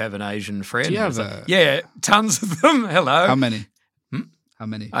 do you have an Asian friend? Do you have It's like, a- Yeah, tons of them. Hello. How many? Hmm? How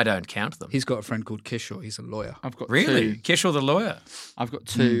many? I don't count them. He's got a friend called Kishore. He's a lawyer. I've got Really? two. Kishore the lawyer. I've got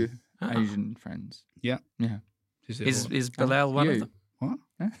two Oh. Asian friends. Yeah. Yeah. Who's the Is other is Bilal one you. of them? one?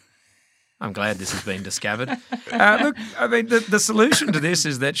 What? I'm glad this has been discovered. Look, I mean, the solution to this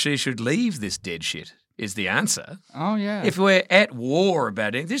is that she should leave this dead shit, is the answer. Oh yeah. If we're at war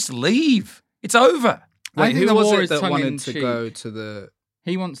about it, just leave. It's over. I Wait, think who the was war it is that wanted to tongue-in-cheek. go to the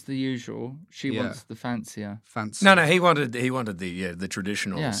He wants the usual. She Yeah. wants the fancier. fancy? No, he wanted the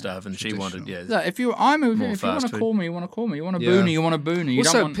traditional Yeah. stuff, and she wanted Look, if you, I'm a, More if you want fast to food. call me, you want to call me. You want a Yeah. boonie, you want a boonie. You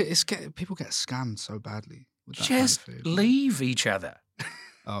Also, don't want. people get scammed so badly. With that just kind of food. leave each other.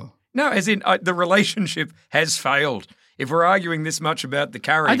 Oh, No, as in the relationship has failed. If we're arguing this much about the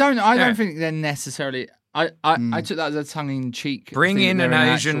curry, I don't Yeah. think they're necessarily. I took that as a tongue-in-cheek. Bring thing, in they're an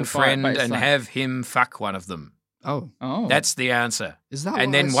actual Asian fight, friend but it's and like- have him fuck one of them. oh, Oh, That's the answer. is that? And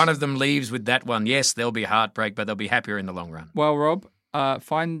what then I s- one of them leaves with that one. Yes, there'll be heartbreak, but they'll be happier in the long run. well, Rob.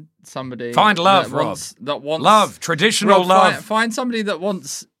 Find somebody. Find love, that Rob. wants, that wants Love, traditional Rob, love. Find somebody that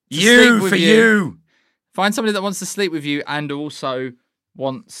wants to You sleep with for you. Find somebody that wants to sleep with you and also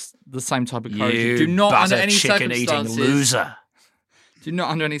wants the same type of courage. You Do not under butter any chicken eating circumstances. loser. Do not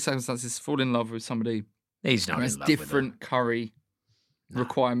under any circumstances fall in love with somebody He's not who in has love with her. different curry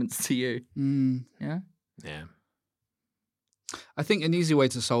requirements to you. Yeah. Yeah. I think an easy way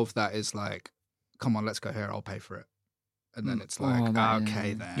to solve that is like, come on, let's go here. I'll pay for it. And then it's like,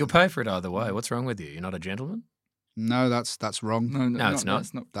 okay, then. You'll pay for it either way. What's wrong with you? You're not a gentleman? No, that's wrong. No, it's not.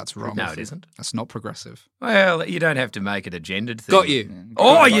 That's wrong. No, it isn't. That's not progressive. Well, you don't have to make it a gendered thing. Got you.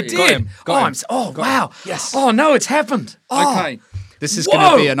 Oh, you Got did. him. Wow. Yes. Oh no, it's happened. Oh. Okay. This is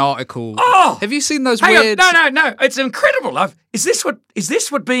going to be an article. Oh. Have you seen those Hang weird? on. No. It's incredible. Is this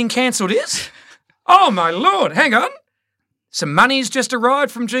what being cancelled is? Oh my lord. Hang on. Some money's just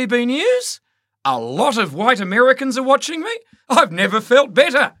arrived from GB News. A lot of white Americans are watching me. I've never felt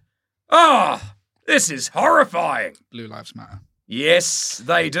better. Oh, this is horrifying. Blue Lives Matter. Yes,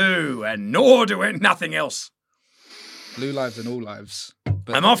 they do, and nor do nothing else. Blue lives and all lives.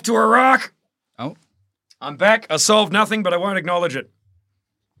 But, I'm off to Iraq. Oh. I'm back. I solved nothing, but I won't acknowledge it.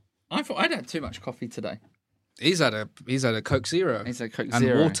 I thought I'd had too much coffee today. He's had a Coke Zero. He's had Coke and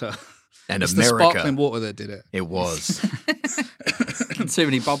Zero. water. And it's America. the sparkling water that did it. It was. Too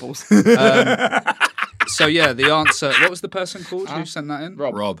many bubbles. So yeah, the answer. What was the person called who sent that in?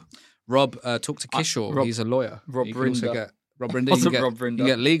 Rob. Rob, talk to Kishore. He's a lawyer. Rob You can also Rinder. get Rob Rinder. What's You a can Rob get, Rinder? you can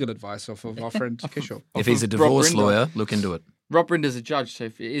get legal advice off of our friend Kishore. If he's a Rob divorce Rinder. lawyer, look into it. Rob Rinder's a judge, so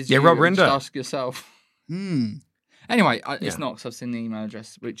if it is Yeah, you, Rob just Rinder. ask yourself. Anyway, it's not because I've seen the email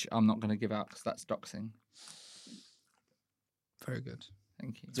address, which I'm not going to give out because that's doxing. Very good.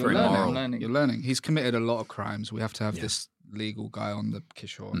 Thank you. very moral. I'm learning. You're learning. He's committed a lot of crimes. We have to have this legal guy on the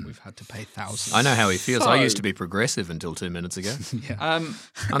Kishore, and we've had to pay thousands. I know how he feels. So- I used to be progressive until 2 minutes ago. Um,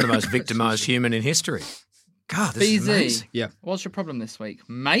 I'm the most victimised human in history. God, this is BZ, amazing. Yeah. what's your problem this week,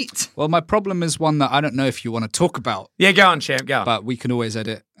 mate? Well, my problem is one that I don't know if you want to talk about, Yeah, go on, champ, go on. but we can always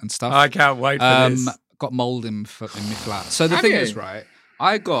edit and stuff. I can't wait for this. Got mold in my flat. So the Have thing you? is, right?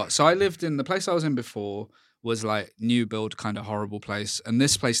 I lived in the place I was in before was like new build kind of horrible place, and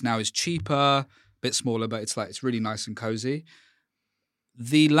this place now is cheaper, a bit smaller, but it's really nice and cozy.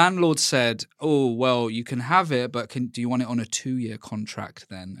 The landlord said, "Oh, well, you can have it, but do you want it on a 2-year contract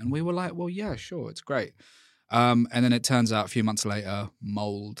then?" And we were like, "Well, yeah, sure, it's great." And then it turns out a few months later,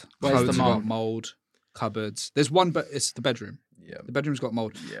 mold. Where's Clothes the have got mold? mold. Cupboards. There's one, but it's the bedroom. Yeah. The bedroom's got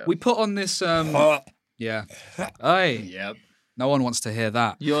mold. Yeah. We put on this. Yeah. Hey. Yep. No one wants to hear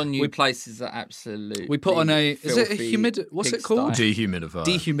that. Your new place is an absolute. We put on is it a what's it called? Dehumidifier.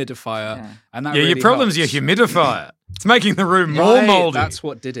 Dehumidifier. Yeah. And that Yeah, really your problem's helps. your humidifier. It's making the room more Right, mouldy. That's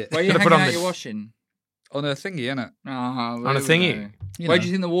what did it. Where are you Gonna hanging put on out the- your washing? On a thingy, innit? On a thingy. Where do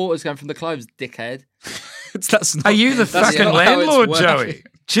you think the water's going from the clothes, dickhead? That's not, Are you the that's fucking not how it's landlord, working. Joey?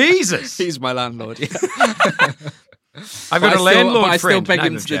 Jesus. He's my landlord. Yeah. I've got a landlord I friend. still beg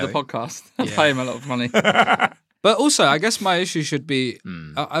him named to do the Joey. podcast. I Yeah. pay him a lot of money. But also, I guess my issue should be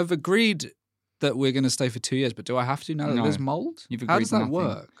Hmm. I've agreed that we're going to stay for 2 years, but do I have to now that No. there's mold? You've How agreed does that nothing.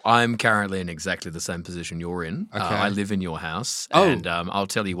 work? I'm currently in exactly the same position you're in. Okay. I live in your house, Oh. and I'll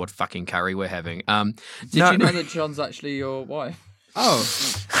tell you what fucking curry we're having. Did you know that John's actually your wife? Oh,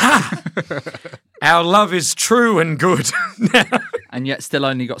 Our love is true and good. And yet still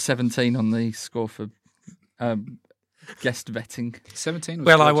only got 17 on the score for guest vetting. 17 was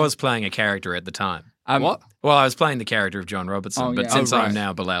Well, I good. was playing a character at the time. What? Well, I was playing the character of John Robertson, Oh, but yeah. since Oh, I'm right.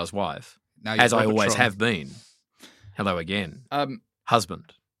 now Bilal's wife, Now you're as I always Robertron. have been, hello again,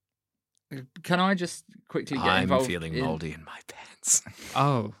 husband. Can I just quickly get I'm involved? feeling mouldy in my pants.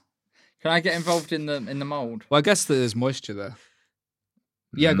 Oh. Can I get involved in the mould? Well, I guess there's moisture there.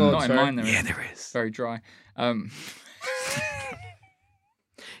 Yeah, go on. Not in sorry. mine. There Yeah, is. there is. Very dry.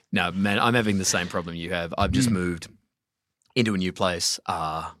 No, man, I'm having the same problem you have. I've just moved into a new place.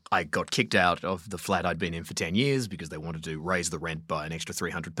 I got kicked out of the flat I'd been in for 10 years because they wanted to raise the rent by an extra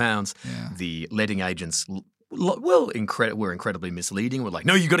 £300. Yeah. The letting agents, were incredibly misleading. We're like,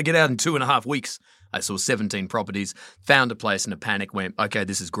 no, you got to get out in 2.5 weeks. I saw 17 properties, found a place in a panic, went, okay,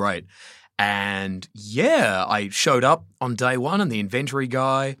 this is great. And yeah, I showed up on day one and the inventory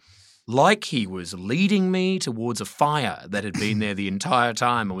guy, like he was leading me towards a fire that had been there the entire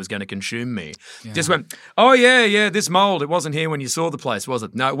time and was going to consume me. Just went, oh, yeah, this mold, it wasn't here when you saw the place, was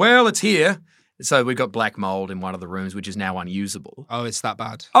it? No, well, it's here. So we've got black mold in one of the rooms, which is now unusable. Oh, it's that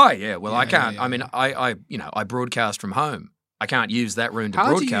bad. Oh, yeah, well, I Yeah, can't. yeah, I mean, I broadcast from home. I can't use that room to How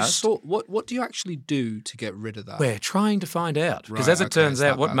do you broadcast. sort? What do you actually do to get rid of that? We're trying to find out. Because Right, as it okay, turns it's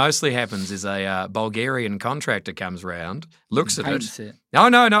out, that what bad. mostly happens is a Bulgarian contractor comes round, looks at Paints it. it. Oh,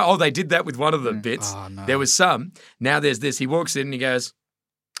 no. Oh, they did that with one of the bits. Oh, no. There was some. Now there's this. He walks in and he goes,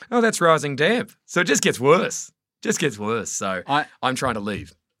 oh, that's rising damp. So it just gets worse. So I'm trying to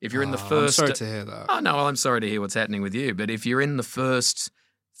leave. If you're in the first... I'm sorry to hear that. Oh, no, well, I'm sorry to hear what's happening with you. But if you're in the first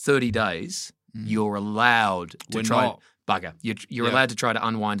 30 days, you're allowed to We're try... not. bugger. You're Yeah. allowed to try to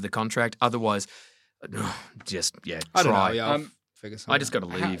unwind the contract. Otherwise, just I don't know. try. Yeah, I'll figure something I just got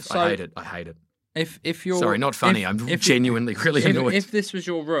out. to leave. so- I hate it. I hate it. If you're Sorry, not funny. I'm genuinely really if, annoyed. if this was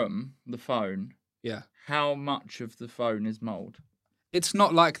your room, the phone, Yeah. how much of the phone is mold? It's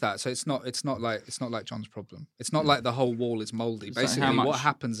not like that. So it's not like John's problem. It's not like the whole wall is moldy. So how Basically, much- what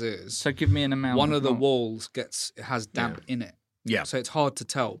happens is So give me an amount. one of the mold. walls has damp in it. Yeah. So it's hard to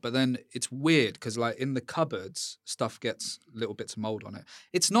tell. But then it's weird because like in the cupboards, stuff gets little bits of mold on it.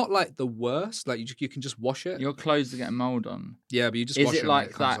 It's not like the worst. Like you can just wash it. Your clothes are getting mold on. Yeah, but you just Is wash it it like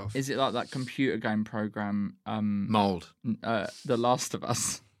and it comes that? off. Is it like that computer game program? Mold. The Last of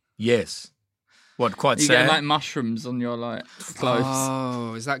Us. Yes. What? Quite You sad. get like mushrooms on your like clothes.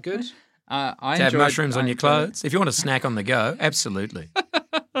 Oh, is that good? I to have enjoyed- mushrooms I on your enjoyed it. clothes. If you want to snack on the go, absolutely.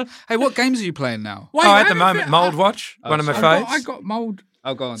 Hey, what games are you playing now? Wait, at I the haven't moment, fi- Mold Watch, one of my sorry. faves. I got mold.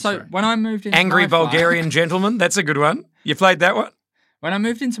 Oh, go on. So sorry. when I moved into Angry my flat- Bulgarian Gentleman, that's a good one. You played that one? when I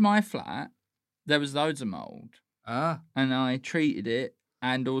moved into my flat, there was loads of mold, Ah, and I treated it,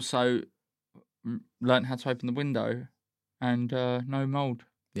 and also learned how to open the window, and no mold.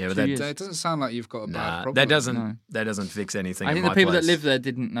 Yeah, but 2 that, years. it doesn't sound like you've got a bad nah, problem. that doesn't fix anything. I at think the my people place. that live there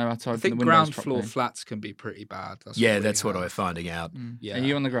didn't know how to I open the think windows ground properly. floor flats can be pretty bad. That's Yeah, really that's what hard. I'm finding out. Yeah. Are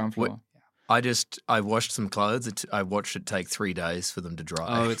you on the ground floor? What- I washed some clothes. I watched it take 3 days for them to dry.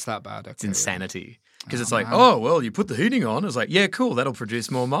 Oh, it's that bad. Okay, It's insanity. Because Oh, it's like, man. oh, well, you put the heating on. It's like, yeah, cool. That'll produce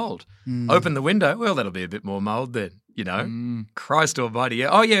more mold. Open the window. Well, that'll be a bit more mold then, you know? Christ almighty. Yeah.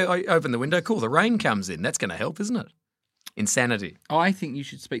 Oh, yeah, I open the window. Cool. The rain comes in. That's going to help, isn't it? Insanity. Oh, I think you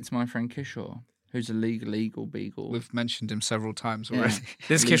should speak to my friend Kishore, who's a legal beagle. We've mentioned him several times Yeah. already.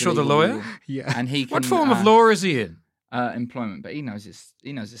 This Legal Kishore the beagle. lawyer? Yeah. And he can, What form of law is he in? Employment, but he knows his.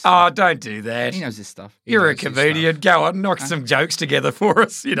 He knows his. Oh, Stuff. don't do that. He knows his stuff. You're a knows his comedian. Go on, knock some jokes together for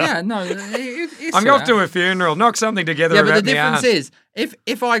us, you know? Yeah, no. It's I'm all off to a funeral. Knock something together Yeah, but about the me difference ass. is,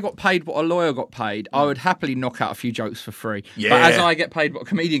 if I got paid what a lawyer got paid, I would happily knock out a few jokes for free. Yeah. But as I get paid what a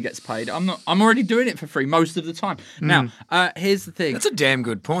comedian gets paid, I'm already doing it for free most of the time. Now, here's the thing. That's a damn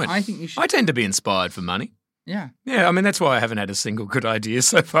good point. I think you should. I tend to be inspired for money. Yeah. Yeah, I mean, that's why I haven't had a single good idea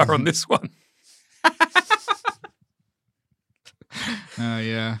so far on this one. Oh,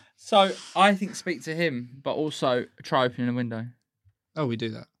 yeah. So I think speak to him, but also try opening a window. Oh, we do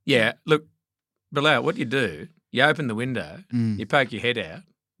that. Yeah, look, Bilal, what you do, you open the window, you poke your head out,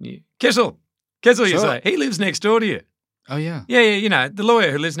 Kissel, you Sure. say, he lives next door to you. Oh, yeah. Yeah, you know, the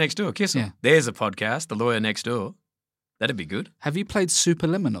lawyer who lives next door, Kissel. Yeah. There's a podcast, The Lawyer Next Door. That'd be good. Have you played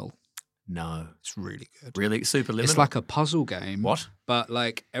Superliminal? No. It's really good. Really? Superliminal? It's like a puzzle game. What? But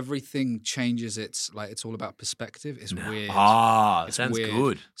like everything changes. It's all about perspective. It's weird. Ah, It's sounds weird.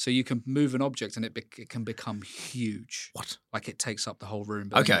 good. So you can move an object and it can become huge. What? Like it takes up the whole room.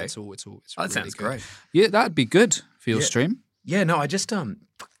 But then Okay. It's Oh, really that sounds good. great. Yeah, that'd be good for your Yeah. stream. Yeah, no, I just,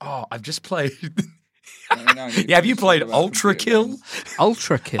 I've just played. No, Yeah, have you played Ultra Kill?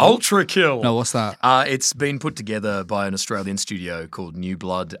 Ultra Kill. Ultra Kill. No, what's that? It's been put together by an Australian studio called New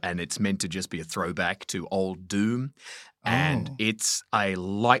Blood, and it's meant to just be a throwback to old Doom. And Oh. it's a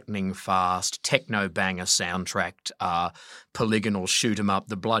lightning fast techno banger soundtracked polygonal shoot 'em up.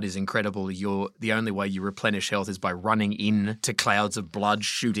 The blood is incredible. The only way you replenish health is by running into clouds of blood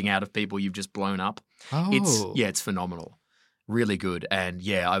shooting out of people you've just blown up. Oh. It's phenomenal. Really good. And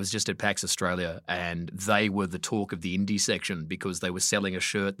yeah, I was just at PAX Australia and they were the talk of the indie section because they were selling a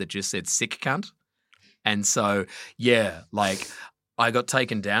shirt that just said sick cunt. And so, yeah, like I got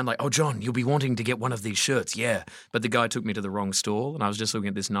taken down like, oh, John, you'll be wanting to get one of these shirts. Yeah. But the guy took me to the wrong stall and I was just looking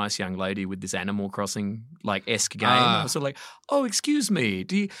at this nice young lady with this Animal Crossing like esque game. I was sort of like, oh, excuse me.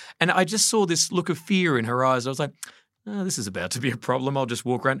 And I just saw this look of fear in her eyes. I was like, oh, this is about to be a problem. I'll just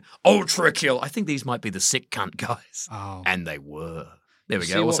walk around. Ultra Kill. I think these might be the sick cunt guys. Oh. And they were. There we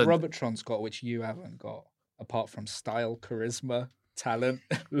See go. what Also, Robertson's got, which you haven't got, apart from style, charisma, talent,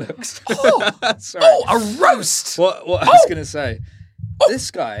 looks. Sorry. a roast. What I was gonna say.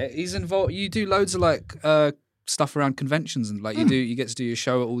 This guy, he's involved. You do loads of like stuff around conventions and like you get to do your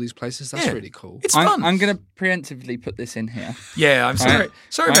show at all these places. That's Yeah. really cool. It's fun. I'm going to preemptively put this in here. Yeah, I'm sorry.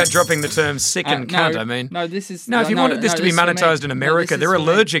 Sorry Right. about dropping the term sick and cunt. I mean, no, this is no. If you wanted this to be monetized in America, they're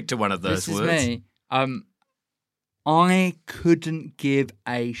allergic to one of those This is words. me. I couldn't give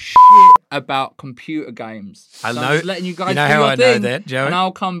a shit about computer games. I So know- I'm just letting you guys you know do how your I know thing, that, Joey? and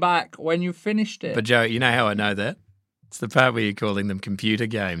I'll come back when you've finished it. But Joe, you know how I know that? It's the part where you're calling them computer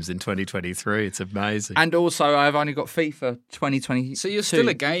games in 2023. It's amazing. And also, I've only got FIFA 2022. So you're still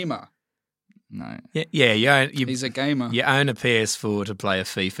a gamer. No. yeah, He's a gamer. you own a PS4 to play a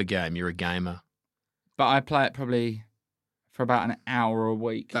FIFA game. You're a gamer. But I play it probably for about an hour a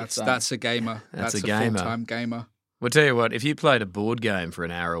week. if that. That's a gamer. That's That's a gamer. full-time gamer. We'll tell you what, if you played a board game for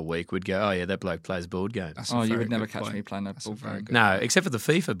an hour a week, we'd go, oh, yeah, that bloke plays board games. That's a Oh, you very would never good catch point. me playing that That's a ball very game. good No, point. except for the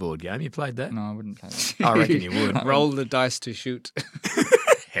FIFA board game. You played that? No, I wouldn't play that. I reckon you would. Roll the dice to shoot.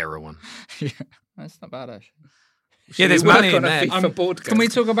 Heroin. That's not bad, actually. Yeah, there's We work money in on a that. FIFA board Can we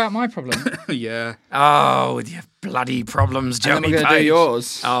game. talk about my problem? Yeah. Oh, with your bloody problems, And then Johnny we're going to do Cage.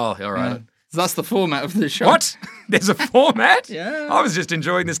 yours. Oh, all right. Yeah. That's the format of the show. What? There's a format? Yeah. I was just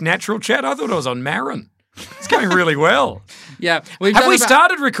enjoying this natural chat. I thought I was on Marin. It's going really well. Yeah. Have we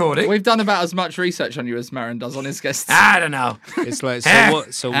started recording? We've done about as much research on you as Marin does on his guests. I don't know. It's like,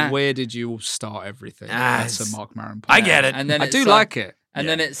 where did you start everything? That's a Mark Maron point. I get it. And then I it's, do like it. And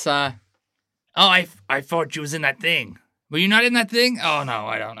then it's, I thought you was in that thing. Were you not in that thing? Oh, no,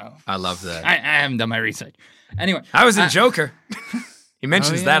 I don't know. I love that. I haven't done my research. Anyway. I was in Joker. He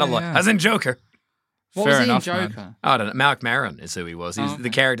mentions Oh, that a yeah, lot. yeah. I was in Joker. What Fair was he enough, in man. Joker? I don't know. Mark Maron is who he was. He's Oh, okay. the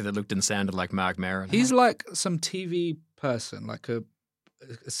character that looked and sounded like Mark Maron. He's like some TV person, like a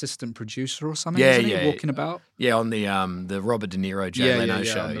assistant producer or something. Yeah, isn't he? yeah. Walking about. Yeah, on the Robert De Niro, Jay Leno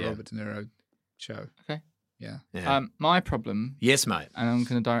show. on the Yeah. Robert De Niro show. Okay. Yeah. Yeah. My problem, Yes, mate. and I'm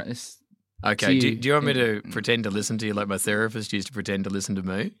going to direct this. Okay. to Do you want me to in- pretend to listen to you like my therapist used to pretend to listen to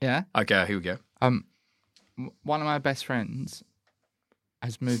me? Yeah. Okay, here we go. One of my best friends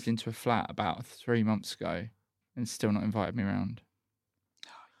has moved into a flat about 3 months ago and still not invited me around.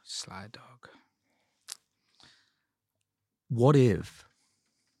 Sly dog. What if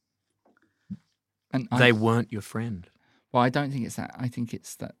And they weren't your friend? Well, I don't think it's that. I think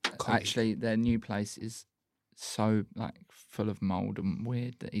it's that Colleague. actually their new place is so like full of mold and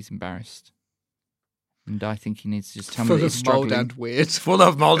weird that he's embarrassed. And I think he needs to just tell me Full that he's of struggling. mold and weird. Full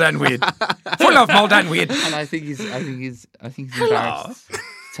of mold and weird. Full of mold and weird. And I think he's Hello. embarrassed. to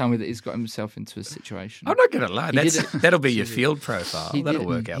Tell me that he's got himself into a situation. I'm not going to lie. He That'll be your field profile. He That'll didn't-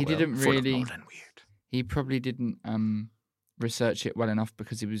 work out he well. didn't Full of really- mold and weird. He probably didn't research it well enough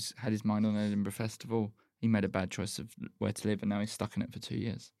because he had his mind on Edinburgh Festival. He made a bad choice of where to live, and now he's stuck in it for 2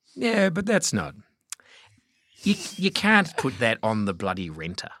 years. Yeah, but that's not. You can't put that on the bloody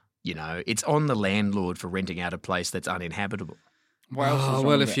renter. You know, it's on the landlord for renting out a place that's uninhabitable. Why else is Oh, wrong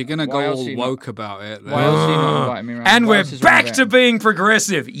well, with if it? you're going to Why go else all are you not- woke about it, then Why else are you not inviting me around? And What we're else is wrong back with to it? being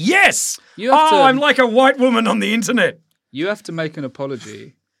progressive. Yes. You have to- I'm like a white woman on the internet. you have to make an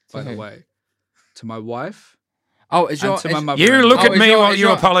apology, by the who? way, to my wife Oh, is your and to my is- mother. You look Oh, at is me your- while is you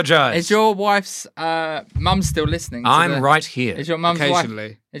your- apologise. Is your wife's mum still listening? I'm right here. Is your mum's wife?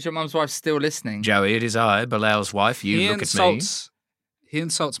 occasionally. Is your mum's wife still listening? Joey, it is I, Bilal's wife. You He look at me. He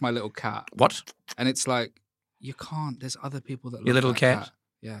insults my little cat. What? And it's like, you can't. There's other people that love Your little that cat?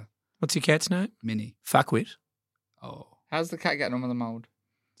 Yeah. What's your cat's name? Minnie. Fuckwit. Oh. How's the cat getting on with the mold?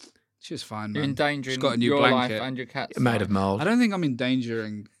 She's fine, You're man. endangering She's got a new your blanket. life and your cat's Made life. of mold. I don't think I'm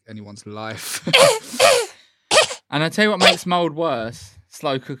endangering anyone's life. And I tell you what makes mold worse: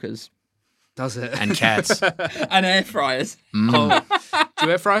 slow cookers Does it? And cats. and air fryers. Oh. Do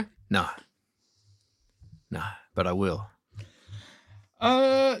you air fry? No. No, but I will.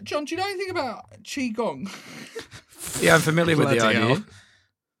 John, do you know anything about qigong? Yeah, I'm familiar with the Bloody idea. hell.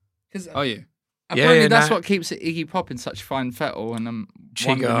 Because Oh, you? apparently yeah, that's no. what keeps Iggy Pop in such fine fettle. And I'm Qigong.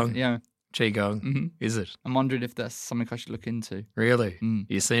 wondering if- yeah, Qigong. Mhm. Is it? I'm wondering if that's something I should look into. Really? Mm.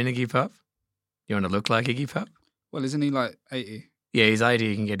 You seen Iggy Pop? You want to look like Iggy Pop? Well, isn't he like 80? Yeah, he's 80.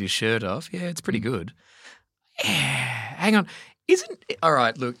 He can get his shirt off. Yeah, it's pretty good. Hang on. Isn't all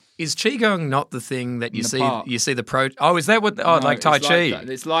right? Look, is qigong not the thing that you In the see? park. You see the pro? Oh, is that what? Oh, No, like Tai it's Chi. that.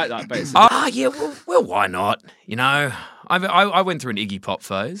 It's like that, but it's Yeah. Well, why not? You know, I went through an Iggy Pop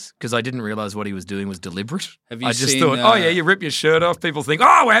phase because I didn't realize what he was doing was deliberate. Have you I just seen, thought, oh yeah, you rip your shirt off. People think,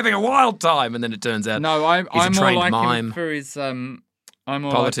 oh, we're having a wild time, and then it turns out, no. I'm he's a more trained like mime. him for his I'm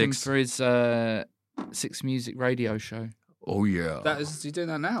more Politics. like him for his Six Music radio show. oh yeah, Is he doing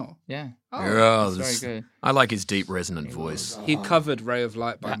that now? Yeah, yeah, it's this- very good. I like his deep resonant voice. He covered Ray of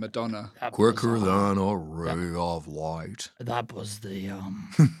Light by Madonna. Quicker than a ray of light. That was the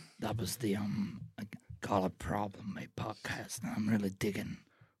Call It Problem, a podcast. And I'm really digging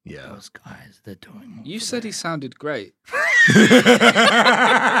Yeah. those guys. They're doing. You said he sounded great.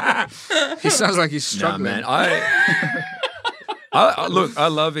 He sounds like he's Nah, struggling. man, look, I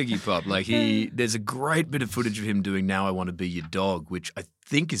love Iggy Pop. Like there's a great bit of footage of him doing "Now I Want to Be Your Dog," which I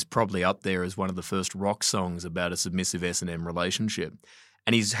think is probably up there as one of the first rock songs about a submissive S&M relationship.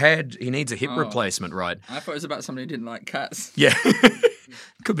 And he needs a hip replacement, right? I thought it was about somebody who didn't like cats. Yeah.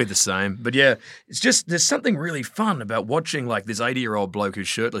 Could be the same. But yeah, it's just there's something really fun about watching like this 80-year-old bloke who's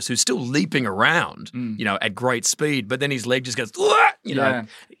shirtless, who's still leaping around, you know, at great speed, but then his leg just goes, you know. Yeah.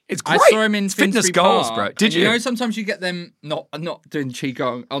 It's great. I saw him in It's fitness Finsbury goals, Park, bro. and Did you? You know, sometimes you get them not doing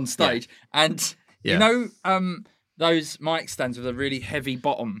qigong on stage, and Yeah. you know, those mic stands with a really heavy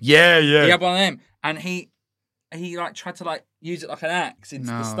bottom. Yeah. He had one of them, and he like tried to like use it like an axe into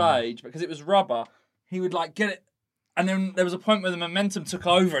the stage because it was rubber. He would like get it, and then there was a point where the momentum took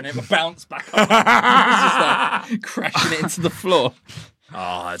over and it would bounce back up. It was just like crashing it into the floor.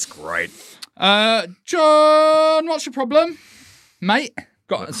 Oh, that's great. John, what's your problem, mate?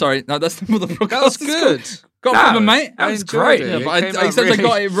 Sorry, no, that's not the podcast. That was good. Got a problem, mate? That was great. Yeah, It but came I out said I really-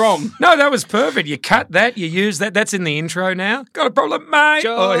 got it wrong. No, that was perfect. You cut that, you use that. That's in the intro now. Got a problem, mate?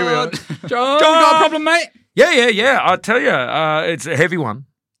 John. Oh, here we are. John, got a problem, mate? Yeah. I'll tell you, it's a heavy one.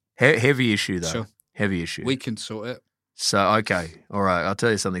 Heavy issue, though. Sure. Heavy issue. We can sort it. So, okay. All right. I'll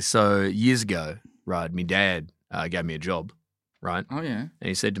tell you something. So, years ago, right, my dad gave me a job, right? Oh, yeah. And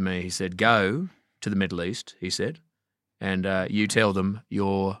he said to me, go to the Middle East, he said, and you tell them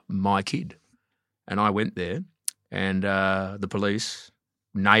you're my kid. And I went there, and the police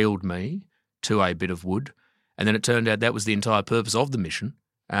nailed me to a bit of wood. And then it turned out that was the entire purpose of the mission.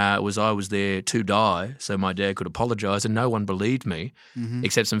 I was there to die so my dad could apologise, and no one believed me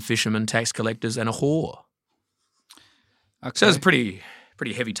except some fishermen, tax collectors, and a whore. Okay. So it was a pretty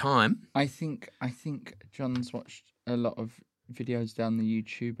heavy time. I think John's watched a lot of videos down the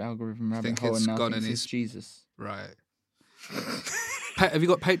YouTube algorithm rabbit think hole, it's and now gone thinks in it's his- Jesus. Right. Have you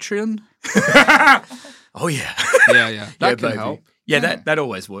got Patreon? Oh, yeah. Yeah. That can baby. help. Yeah, that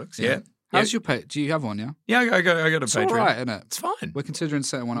always works, yeah. How's your pay? Do you have one? Yeah. Yeah, I got a It's Patreon. all right, isn't it? It's fine. We're considering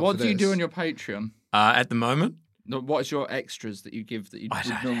setting one up. What for do you this. do on your Patreon? At the moment, What is your extras that you give that you I would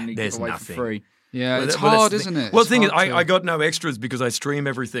don't- normally there's give away nothing. for free? Yeah, Well, it's well, that's hard, the isn't thing. it? Well, It's the thing is, hard to- I got no extras because I stream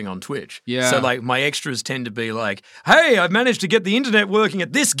everything on Twitch. Yeah. So, like, my extras tend to be like, hey, I've managed to get the internet working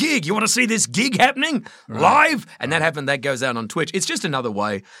at this gig. You want to see this gig happening live? And that goes out on Twitch. It's just another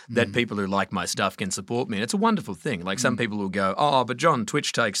way that people who like my stuff can support me. And it's a wonderful thing. Like, some people will go, oh, but John,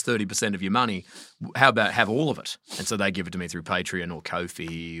 Twitch takes 30% of your money. How about have all of it? And so they give it to me through Patreon or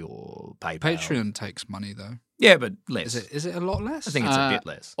Ko-fi or PayPal. Patreon takes money though. Yeah, but less. Is it a lot less? I think it's a bit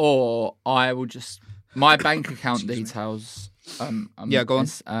less. Or I will just my bank account details. Yeah, go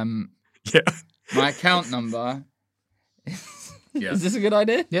on. Yeah. My account number. Yeah. Is this a good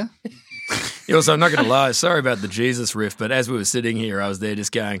idea? Yeah. Yeah, also, I'm not going to lie. Sorry about the Jesus riff, but as we were sitting here, I was there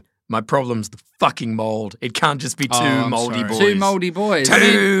just going, my problem's the fucking mold. It can't just be two I'm mouldy sorry. boys. Two mouldy boys.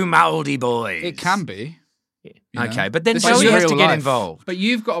 Two mouldy boys. It can be. you know? Okay, but then This Joey is has to real get life. involved. But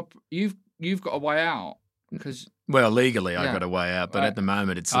you've got a way out because Well, legally, I Yeah. got a way out, but Right. at the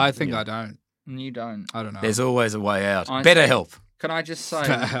moment, it's. I think you know, I don't. you don't. I don't know. There's always a way out. I Better think- help. Can I just say?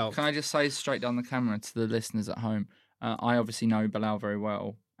 Better help. Can I just say straight down the camera to the listeners at home? I obviously know Bilal very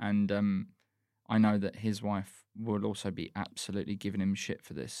well, and I know that his wife will also be absolutely giving him shit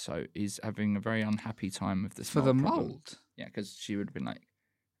for this. So he's having a very unhappy time with this For the problem. mold. Yeah, because she would have been like,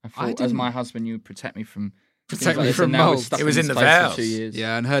 "I I thought as didn't- my husband, you would protect me from things Protect like me this, from and now we're mold." stuck It was in this the place vows. for 2 years.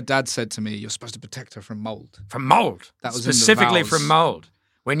 Yeah, and her dad said to me, "You're supposed to protect her from mold." From mold. That was in the specifically vows. from mold.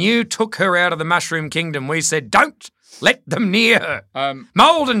 When you took her out of the mushroom kingdom, we said, don't let them near her.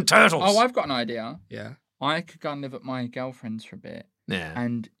 Mold and turtles. Oh, I've got an idea. Yeah. I could go and live at my girlfriend's for a bit, yeah.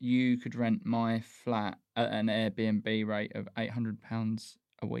 and you could rent my flat at an Airbnb rate of £800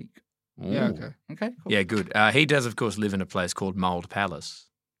 a week. Yeah. Ooh. Okay. Okay, cool. Yeah, good. He does, of course, live in a place called Mold Palace.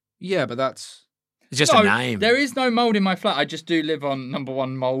 Yeah, but that's It's just No, a name. There is no mould in my flat. I just do live on number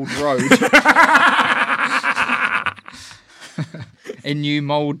 1 Mould Road in New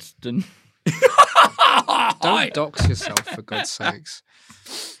Moldston. don't dox yourself for God's sakes.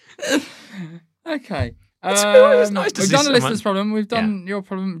 Okay. It's nice to we've see done a someone- listener's problem. We've done your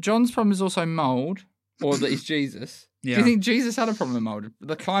problem. John's problem is also mould, or that he's Jesus. Do Yeah. you think Jesus had a problem with mould?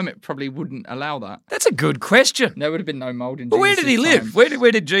 The climate probably wouldn't allow that. That's a good question. There would have been no mould in But where did he Jesus' live? time.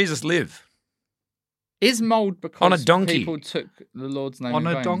 Where did Jesus live? Is mould because On a donkey. people took the Lord's name On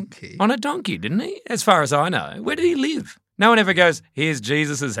in a vain? donkey. On a donkey, didn't he? As far as I know. Where did he live? No one ever goes, here's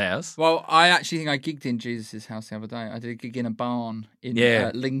Jesus' house. Well, I actually think I gigged in Jesus' house the other day. I did a gig in a barn in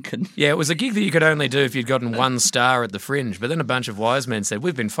Yeah. Lincoln. Yeah, it was a gig that you could only do if you'd gotten 1 star at the Fringe. But then a bunch of wise men said,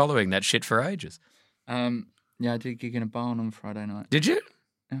 we've been following that shit for ages. Yeah, I did a gig in a barn on Friday night. Did you?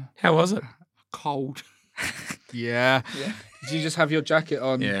 Yeah. How was it? Cold. Yeah. Yeah. Did you just have your jacket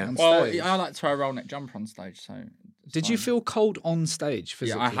on? Yeah. On Well, stage? I like to wear a roll neck jumper on stage, so. it's Did you fine. feel cold on stage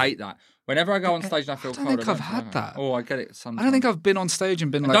physically? Yeah, I hate that. Whenever I go on stage and I feel don't cold. think I've feel had like that. Oh, I get it sometimes. I don't think I've been on stage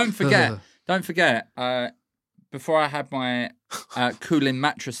and been And like. don't forget, before I had my cooling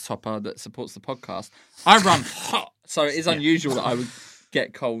mattress topper that supports the podcast, I run hot, so it is unusual that I would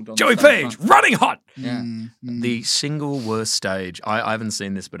get cold on Joey stage. Page, running hot. Yeah. The single worst stage, I haven't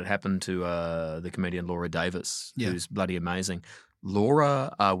seen this, but it happened to the comedian Laura Davis, Yeah. who's bloody amazing.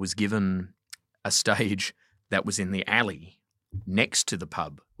 Laura was given a stage that was in the alley next to the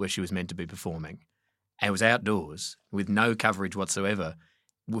pub where she was meant to be performing. And it was outdoors with no coverage whatsoever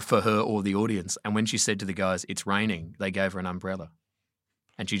for her or the audience. And when she said to the guys, "It's raining," they gave her an umbrella.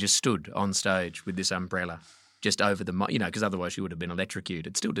 And she just stood on stage with this umbrella just over the, because otherwise she would have been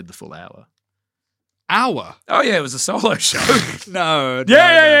electrocuted. Still did the full hour. Hour? Oh, yeah, it was a solo show. No.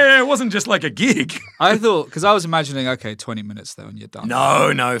 Yeah. It wasn't just like a gig. I thought, because I was imagining, okay, 20 minutes though and you're done.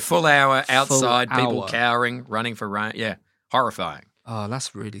 No, full hour outside, Full people hour. cowering, running for rain. Yeah, horrifying. Oh,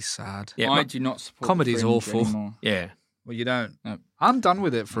 that's really sad. Yeah, I do not support Comedy's Fringe awful. anymore. Yeah. Well, you don't. No. I'm done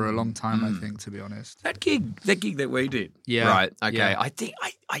with it for a long time, I think, to be honest. That gig that we did. Yeah. Right. Okay. Yeah. I think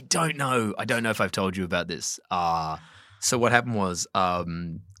I don't know. I don't know if I've told you about this. So what happened was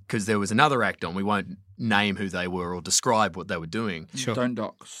because there was another act on. We won't name who they were or describe what they were doing. Sure. Don't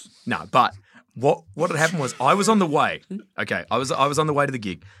dox. No, but what had happened was I was on the way. Okay, I was on the way to the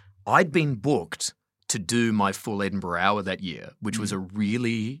gig. I'd been booked to do my full Edinburgh Hour that year, which was a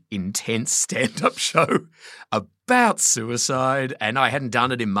really intense stand-up show about suicide, and I hadn't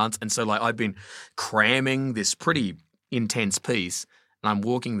done it in months, and so I'd been cramming this pretty intense piece, and I'm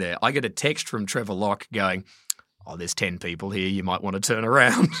walking there. I get a text from Trevor Locke going, "Oh, there's 10 people here. You might want to turn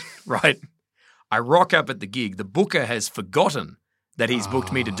around," right? I rock up at the gig. The booker has forgotten that he's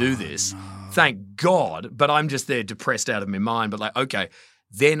booked me to do this. No. Thank God. But I'm just there depressed out of my mind. But okay,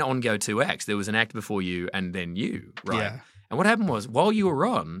 then on go 2 acts. There was an act before you and then you, right? Yeah. And what happened was while you were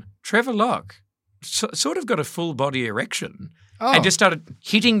on, Trevor Locke sort of got a full body erection and just started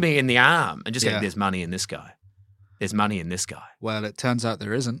hitting me in the arm and just going, "There's money in this guy. There's money in this guy." Well, it turns out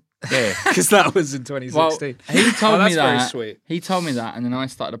there isn't. Yeah. Because that was in 2016. He told me that's that. very sweet. He told me that, and then I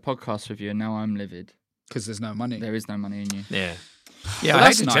started a podcast with you, and now I'm livid. Because there's no money. There is no money in you. Yeah. Well, Yeah, I hate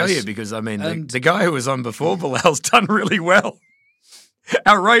that's to tell nice. you because, I mean, the guy who was on before Bilal's done really well.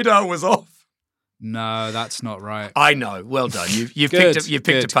 Our radar was off. No, that's not right. I know. Well done. You Good,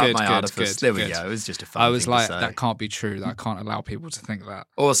 picked apart good, my good, artifice. good, There we good. go. It was just a fun I was thing like, to say. that can't be true. I can't allow people to think that.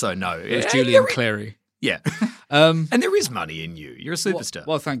 Also, no. It was Julian Cleary. Yeah. And there is money in you. You're a superstar.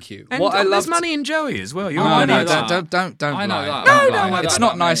 Well, thank you. and what I there's loved... money in Joey as well. You're Oh, a I money know expert. that. Don't I know lie. that. Don't No, lie. I know It's that not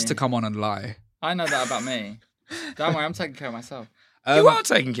about nice me. to come on and lie. I know that about me. Don't worry, I'm taking care of myself. You are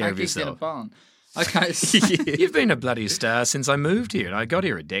taking care I of keep in a yourself. barn. Okay, so- You've been a bloody star since I moved here, and I got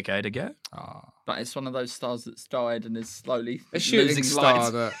here a decade ago. but it's one of those stars that's died and is slowly A shooting losing star,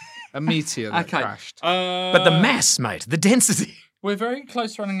 light. a meteor that Okay. crashed. But the mass, mate, the density. We're very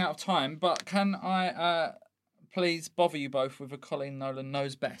close to running out of time, but can I please bother you both with a Colleen Nolan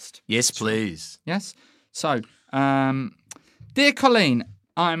knows best? Yes, please. Yes? So, dear Colleen,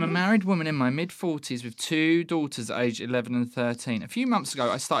 I'm a married woman in my mid-40s with 2 daughters aged 11 and 13. A few months ago,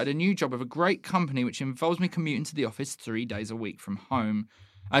 I started a new job with a great company which involves me commuting to the office 3 days a week from home.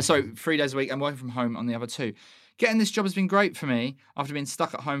 3 days a week and working from home on the other 2. Getting this job has been great for me. After being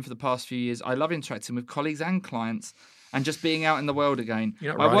stuck at home for the past few years, I love interacting with colleagues and clients and just being out in the world again.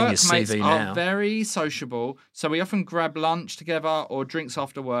 You're not My writing your workmates CV are now. very sociable, so we often grab lunch together or drinks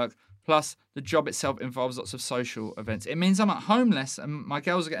after work. Plus, the job itself involves lots of social events. It means I'm at home less and my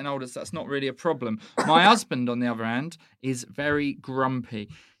girls are getting older, so that's not really a problem. My husband, on the other hand, is very grumpy.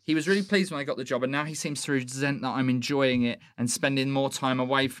 He was really pleased when I got the job, and now he seems to resent that I'm enjoying it and spending more time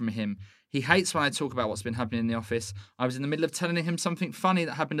away from him. He hates when I talk about what's been happening in the office. I was in the middle of telling him something funny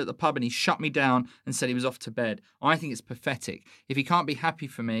that happened at the pub, and he shut me down and said he was off to bed. I think it's pathetic. If he can't be happy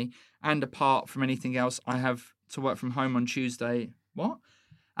for me, and apart from anything else, I have to work from home on Tuesday. What?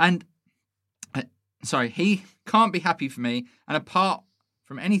 And he can't be happy for me, and apart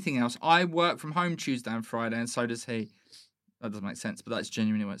from anything else, I work from home Tuesday and Friday, and so does he. That doesn't make sense, but that's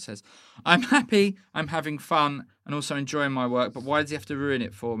genuinely what it says. I'm happy, I'm having fun, and also enjoying my work, but why does he have to ruin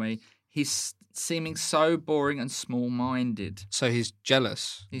it for me? He's seeming so boring and small-minded. So he's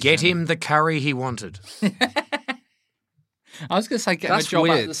jealous. Get him the curry he wanted. I was going to say get him a That's job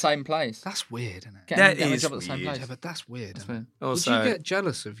at weird. the same place. That's weird, isn't it? Get That him a is job at the same weird. place. Yeah, but that's weird. That's isn't weird. it? Also, Would you get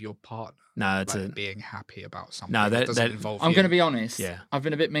jealous of your partner? No, it's being happy about something. No, that doesn't involve I'm you. going to be honest. Yeah. I've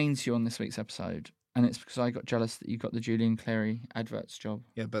been a bit mean to you on this week's episode, and it's because I got jealous that you got the Julian Cleary adverts job.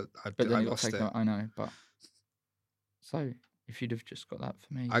 Yeah, but I But then you got lost taken it. out. I know, but so if you'd have just got that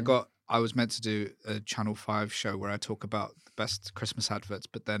for me, I was meant to do a Channel 5 show where I talk about the best Christmas adverts,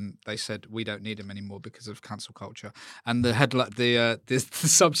 but then they said we don't need them anymore because of cancel culture. And the headline, the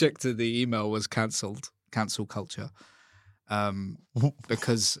subject of the email was cancel culture,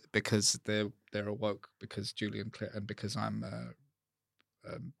 because they're awoke because Julian Clear and because I'm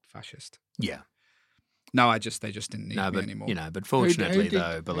fascist. Yeah. No, they just didn't need me but anymore. but fortunately who did-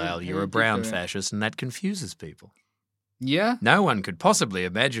 though, Bilal, who you're a did brown do it? fascist, and that confuses people. Yeah. No one could possibly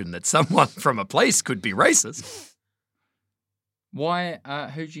imagine that someone from a place could be racist. Why?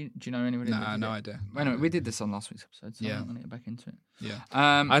 Who do you know anybody? No, no idea. Anyway, we did this on last week's episode, so Yeah. I'm going to get back into it. Yeah.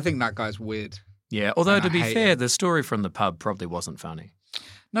 I think that guy's weird. Yeah, although And to I be hate fair, him. the story from the pub probably wasn't funny.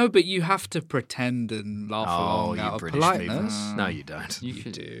 No, but you have to pretend and laugh along you out of British politeness. people. No, you don't. You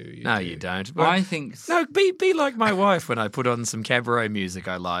do. You don't. But I think. no, be like my wife when I put on some cabaret music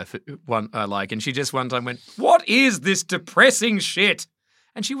I like, and she just one time went, "What is this depressing shit?"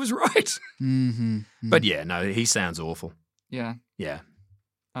 And she was right. Mm-hmm. But yeah, no, he sounds awful. Yeah. Yeah.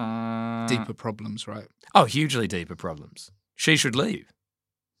 Deeper problems, right? Oh, hugely deeper problems. She should leave.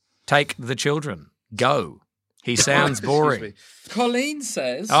 Take the children. Go. He sounds boring. Colleen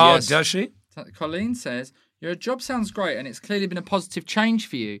says. Oh, does she? Colleen says, your job sounds great and it's clearly been a positive change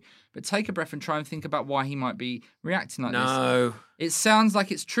for you, but take a breath and try and think about why he might be reacting like this. No. It sounds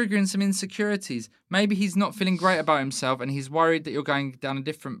like it's triggering some insecurities. Maybe he's not feeling great about himself and he's worried that you're going down a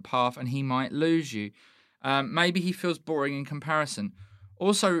different path and he might lose you. Maybe he feels boring in comparison.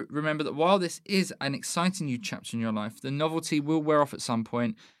 Also, remember that while this is an exciting new chapter in your life, the novelty will wear off at some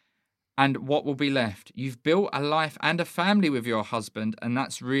point. And what will be left? You've built a life and a family with your husband, and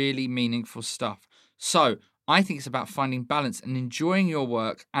that's really meaningful stuff. So I think it's about finding balance and enjoying your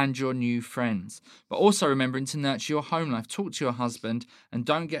work and your new friends. But also remembering to nurture your home life. Talk to your husband and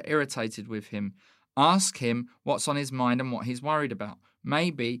don't get irritated with him. Ask him what's on his mind and what he's worried about.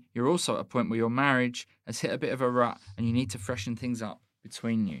 Maybe you're also at a point where your marriage has hit a bit of a rut and you need to freshen things up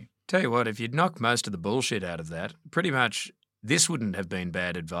between you. Tell you what, if you'd knocked most of the bullshit out of that, pretty much this wouldn't have been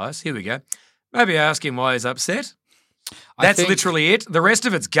bad advice. Here we go. Maybe ask him why he's upset. That's literally it. The rest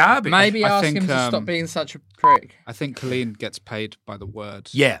of it's garbage. Maybe I ask think, him to stop being such a prick. I think Colleen gets paid by the word.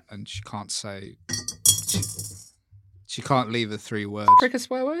 Yeah. And she can't say... She can't leave a 3-word. Prick a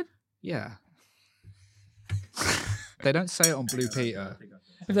swear word? Yeah. They don't say it on Blue Peter.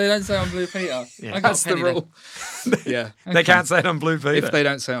 If they don't say on Blue Peter, Yeah. I got That's a the penny rule. Yeah. They can't say it on Blue Peter. If they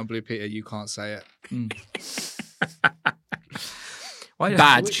don't say it on Blue Peter, you can't say it.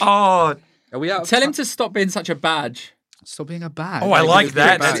 Badge. Oh, Are we out? Tell him to stop being such a badge. Stop being a badge. Oh, I like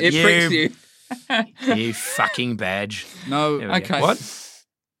that. Badge. That's- It pricks you. you fucking badge. No. There we go. Okay. What?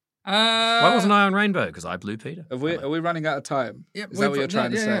 Why wasn't I on Rainbow? Because I blew Peter. Are we running out of time? Yeah, Is that what we've- you're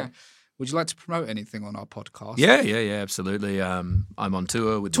trying to yeah, say? yeah. Would you like to promote anything on our podcast? Yeah, absolutely. I'm on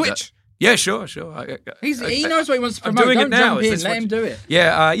tour with Twitch. Yeah, sure. He knows what he wants to I'm promote. doing it Don't now. jump Is in. this Let what him you- do it.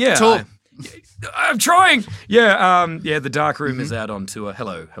 Yeah. Talk. I'm trying. Yeah, the Dark Room is out on tour.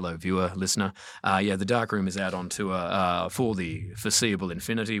 Hello, viewer, listener. The Dark Room is out on tour for the foreseeable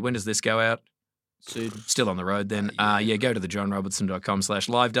infinity. When does this go out? Soon. Still on the road then. Go to the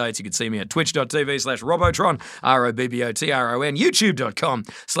johnrobertson.com/live dates. You can see me at twitch.tv/Robotron, ROBBOTRON,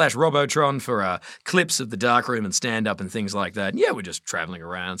 youtube.com/Robotron for clips of the Dark Room and stand-up and things like that. And yeah, we're just travelling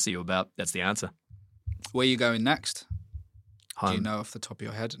around, see you about. That's the answer. Where are you going next? Home. Do you know off the top of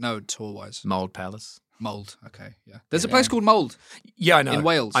your head? No, tour-wise. Mould Palace. Mould. Okay, yeah. There's a place called Mould. Yeah, I know. In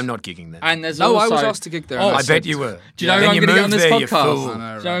Wales. I'm not gigging there. And there's No, also... I was asked to gig there. Oh, and I said- bet you were. Do you know Then who I'm you going to get on moved this there, you podcast? fool. I know, Do you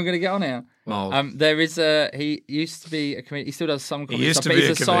know right. who I'm going to get on here? Mould. There is he used to be a comedian. He still does some comedy used stuff, to but be he's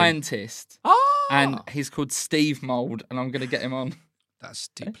a a comedian. scientist. Oh! And he's called Steve Mould, and I'm going to get him on. That's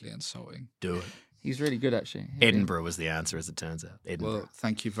deeply insulting. Do it. He's really good, actually. Edinburgh was the answer, as it turns out. Edinburgh. Well,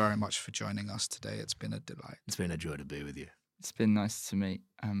 thank you very much for joining us today. It's been a delight. It's been a joy to be with you. It's been nice to meet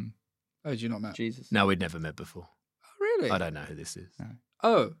Oh, did you not met? Jesus. No, we'd never met before. Really? I don't know who this is.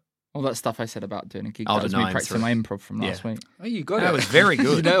 Oh. All that stuff I said about doing a gig, I'll that was me deny practicing my improv from last week. Oh, you got it. That was very You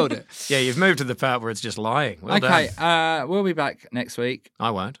good. nailed it. Yeah, you've moved to the part where it's just lying. Well Okay, done. we'll be back next week. I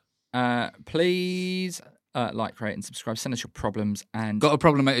won't. Please like, rate, and subscribe. Send us your problems and Got a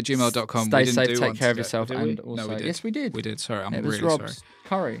problem at gmail.com. Stay We didn't safe, do take one care of today. yourself, Did we? and also No, we did. yes, we did. We did. Sorry, I'm It was really Rob's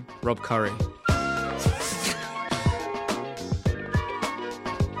sorry. curry. Rob Curry.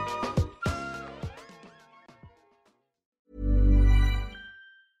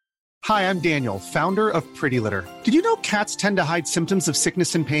 Hi, I'm Daniel, founder of Pretty Litter. Did you know cats tend to hide symptoms of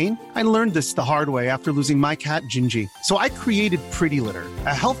sickness and pain? I learned this the hard way after losing my cat, Gingy. So I created Pretty Litter,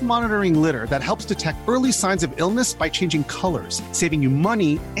 a health monitoring litter that helps detect early signs of illness by changing colors, saving you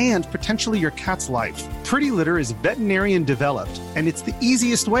money and potentially your cat's life. Pretty Litter is veterinarian developed, and it's the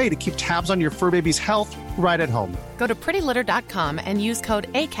easiest way to keep tabs on your fur baby's health right at home. Go to prettylitter.com and use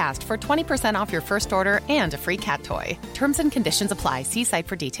code ACAST for 20% off your first order and a free cat toy. Terms and conditions apply. See site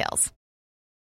for details.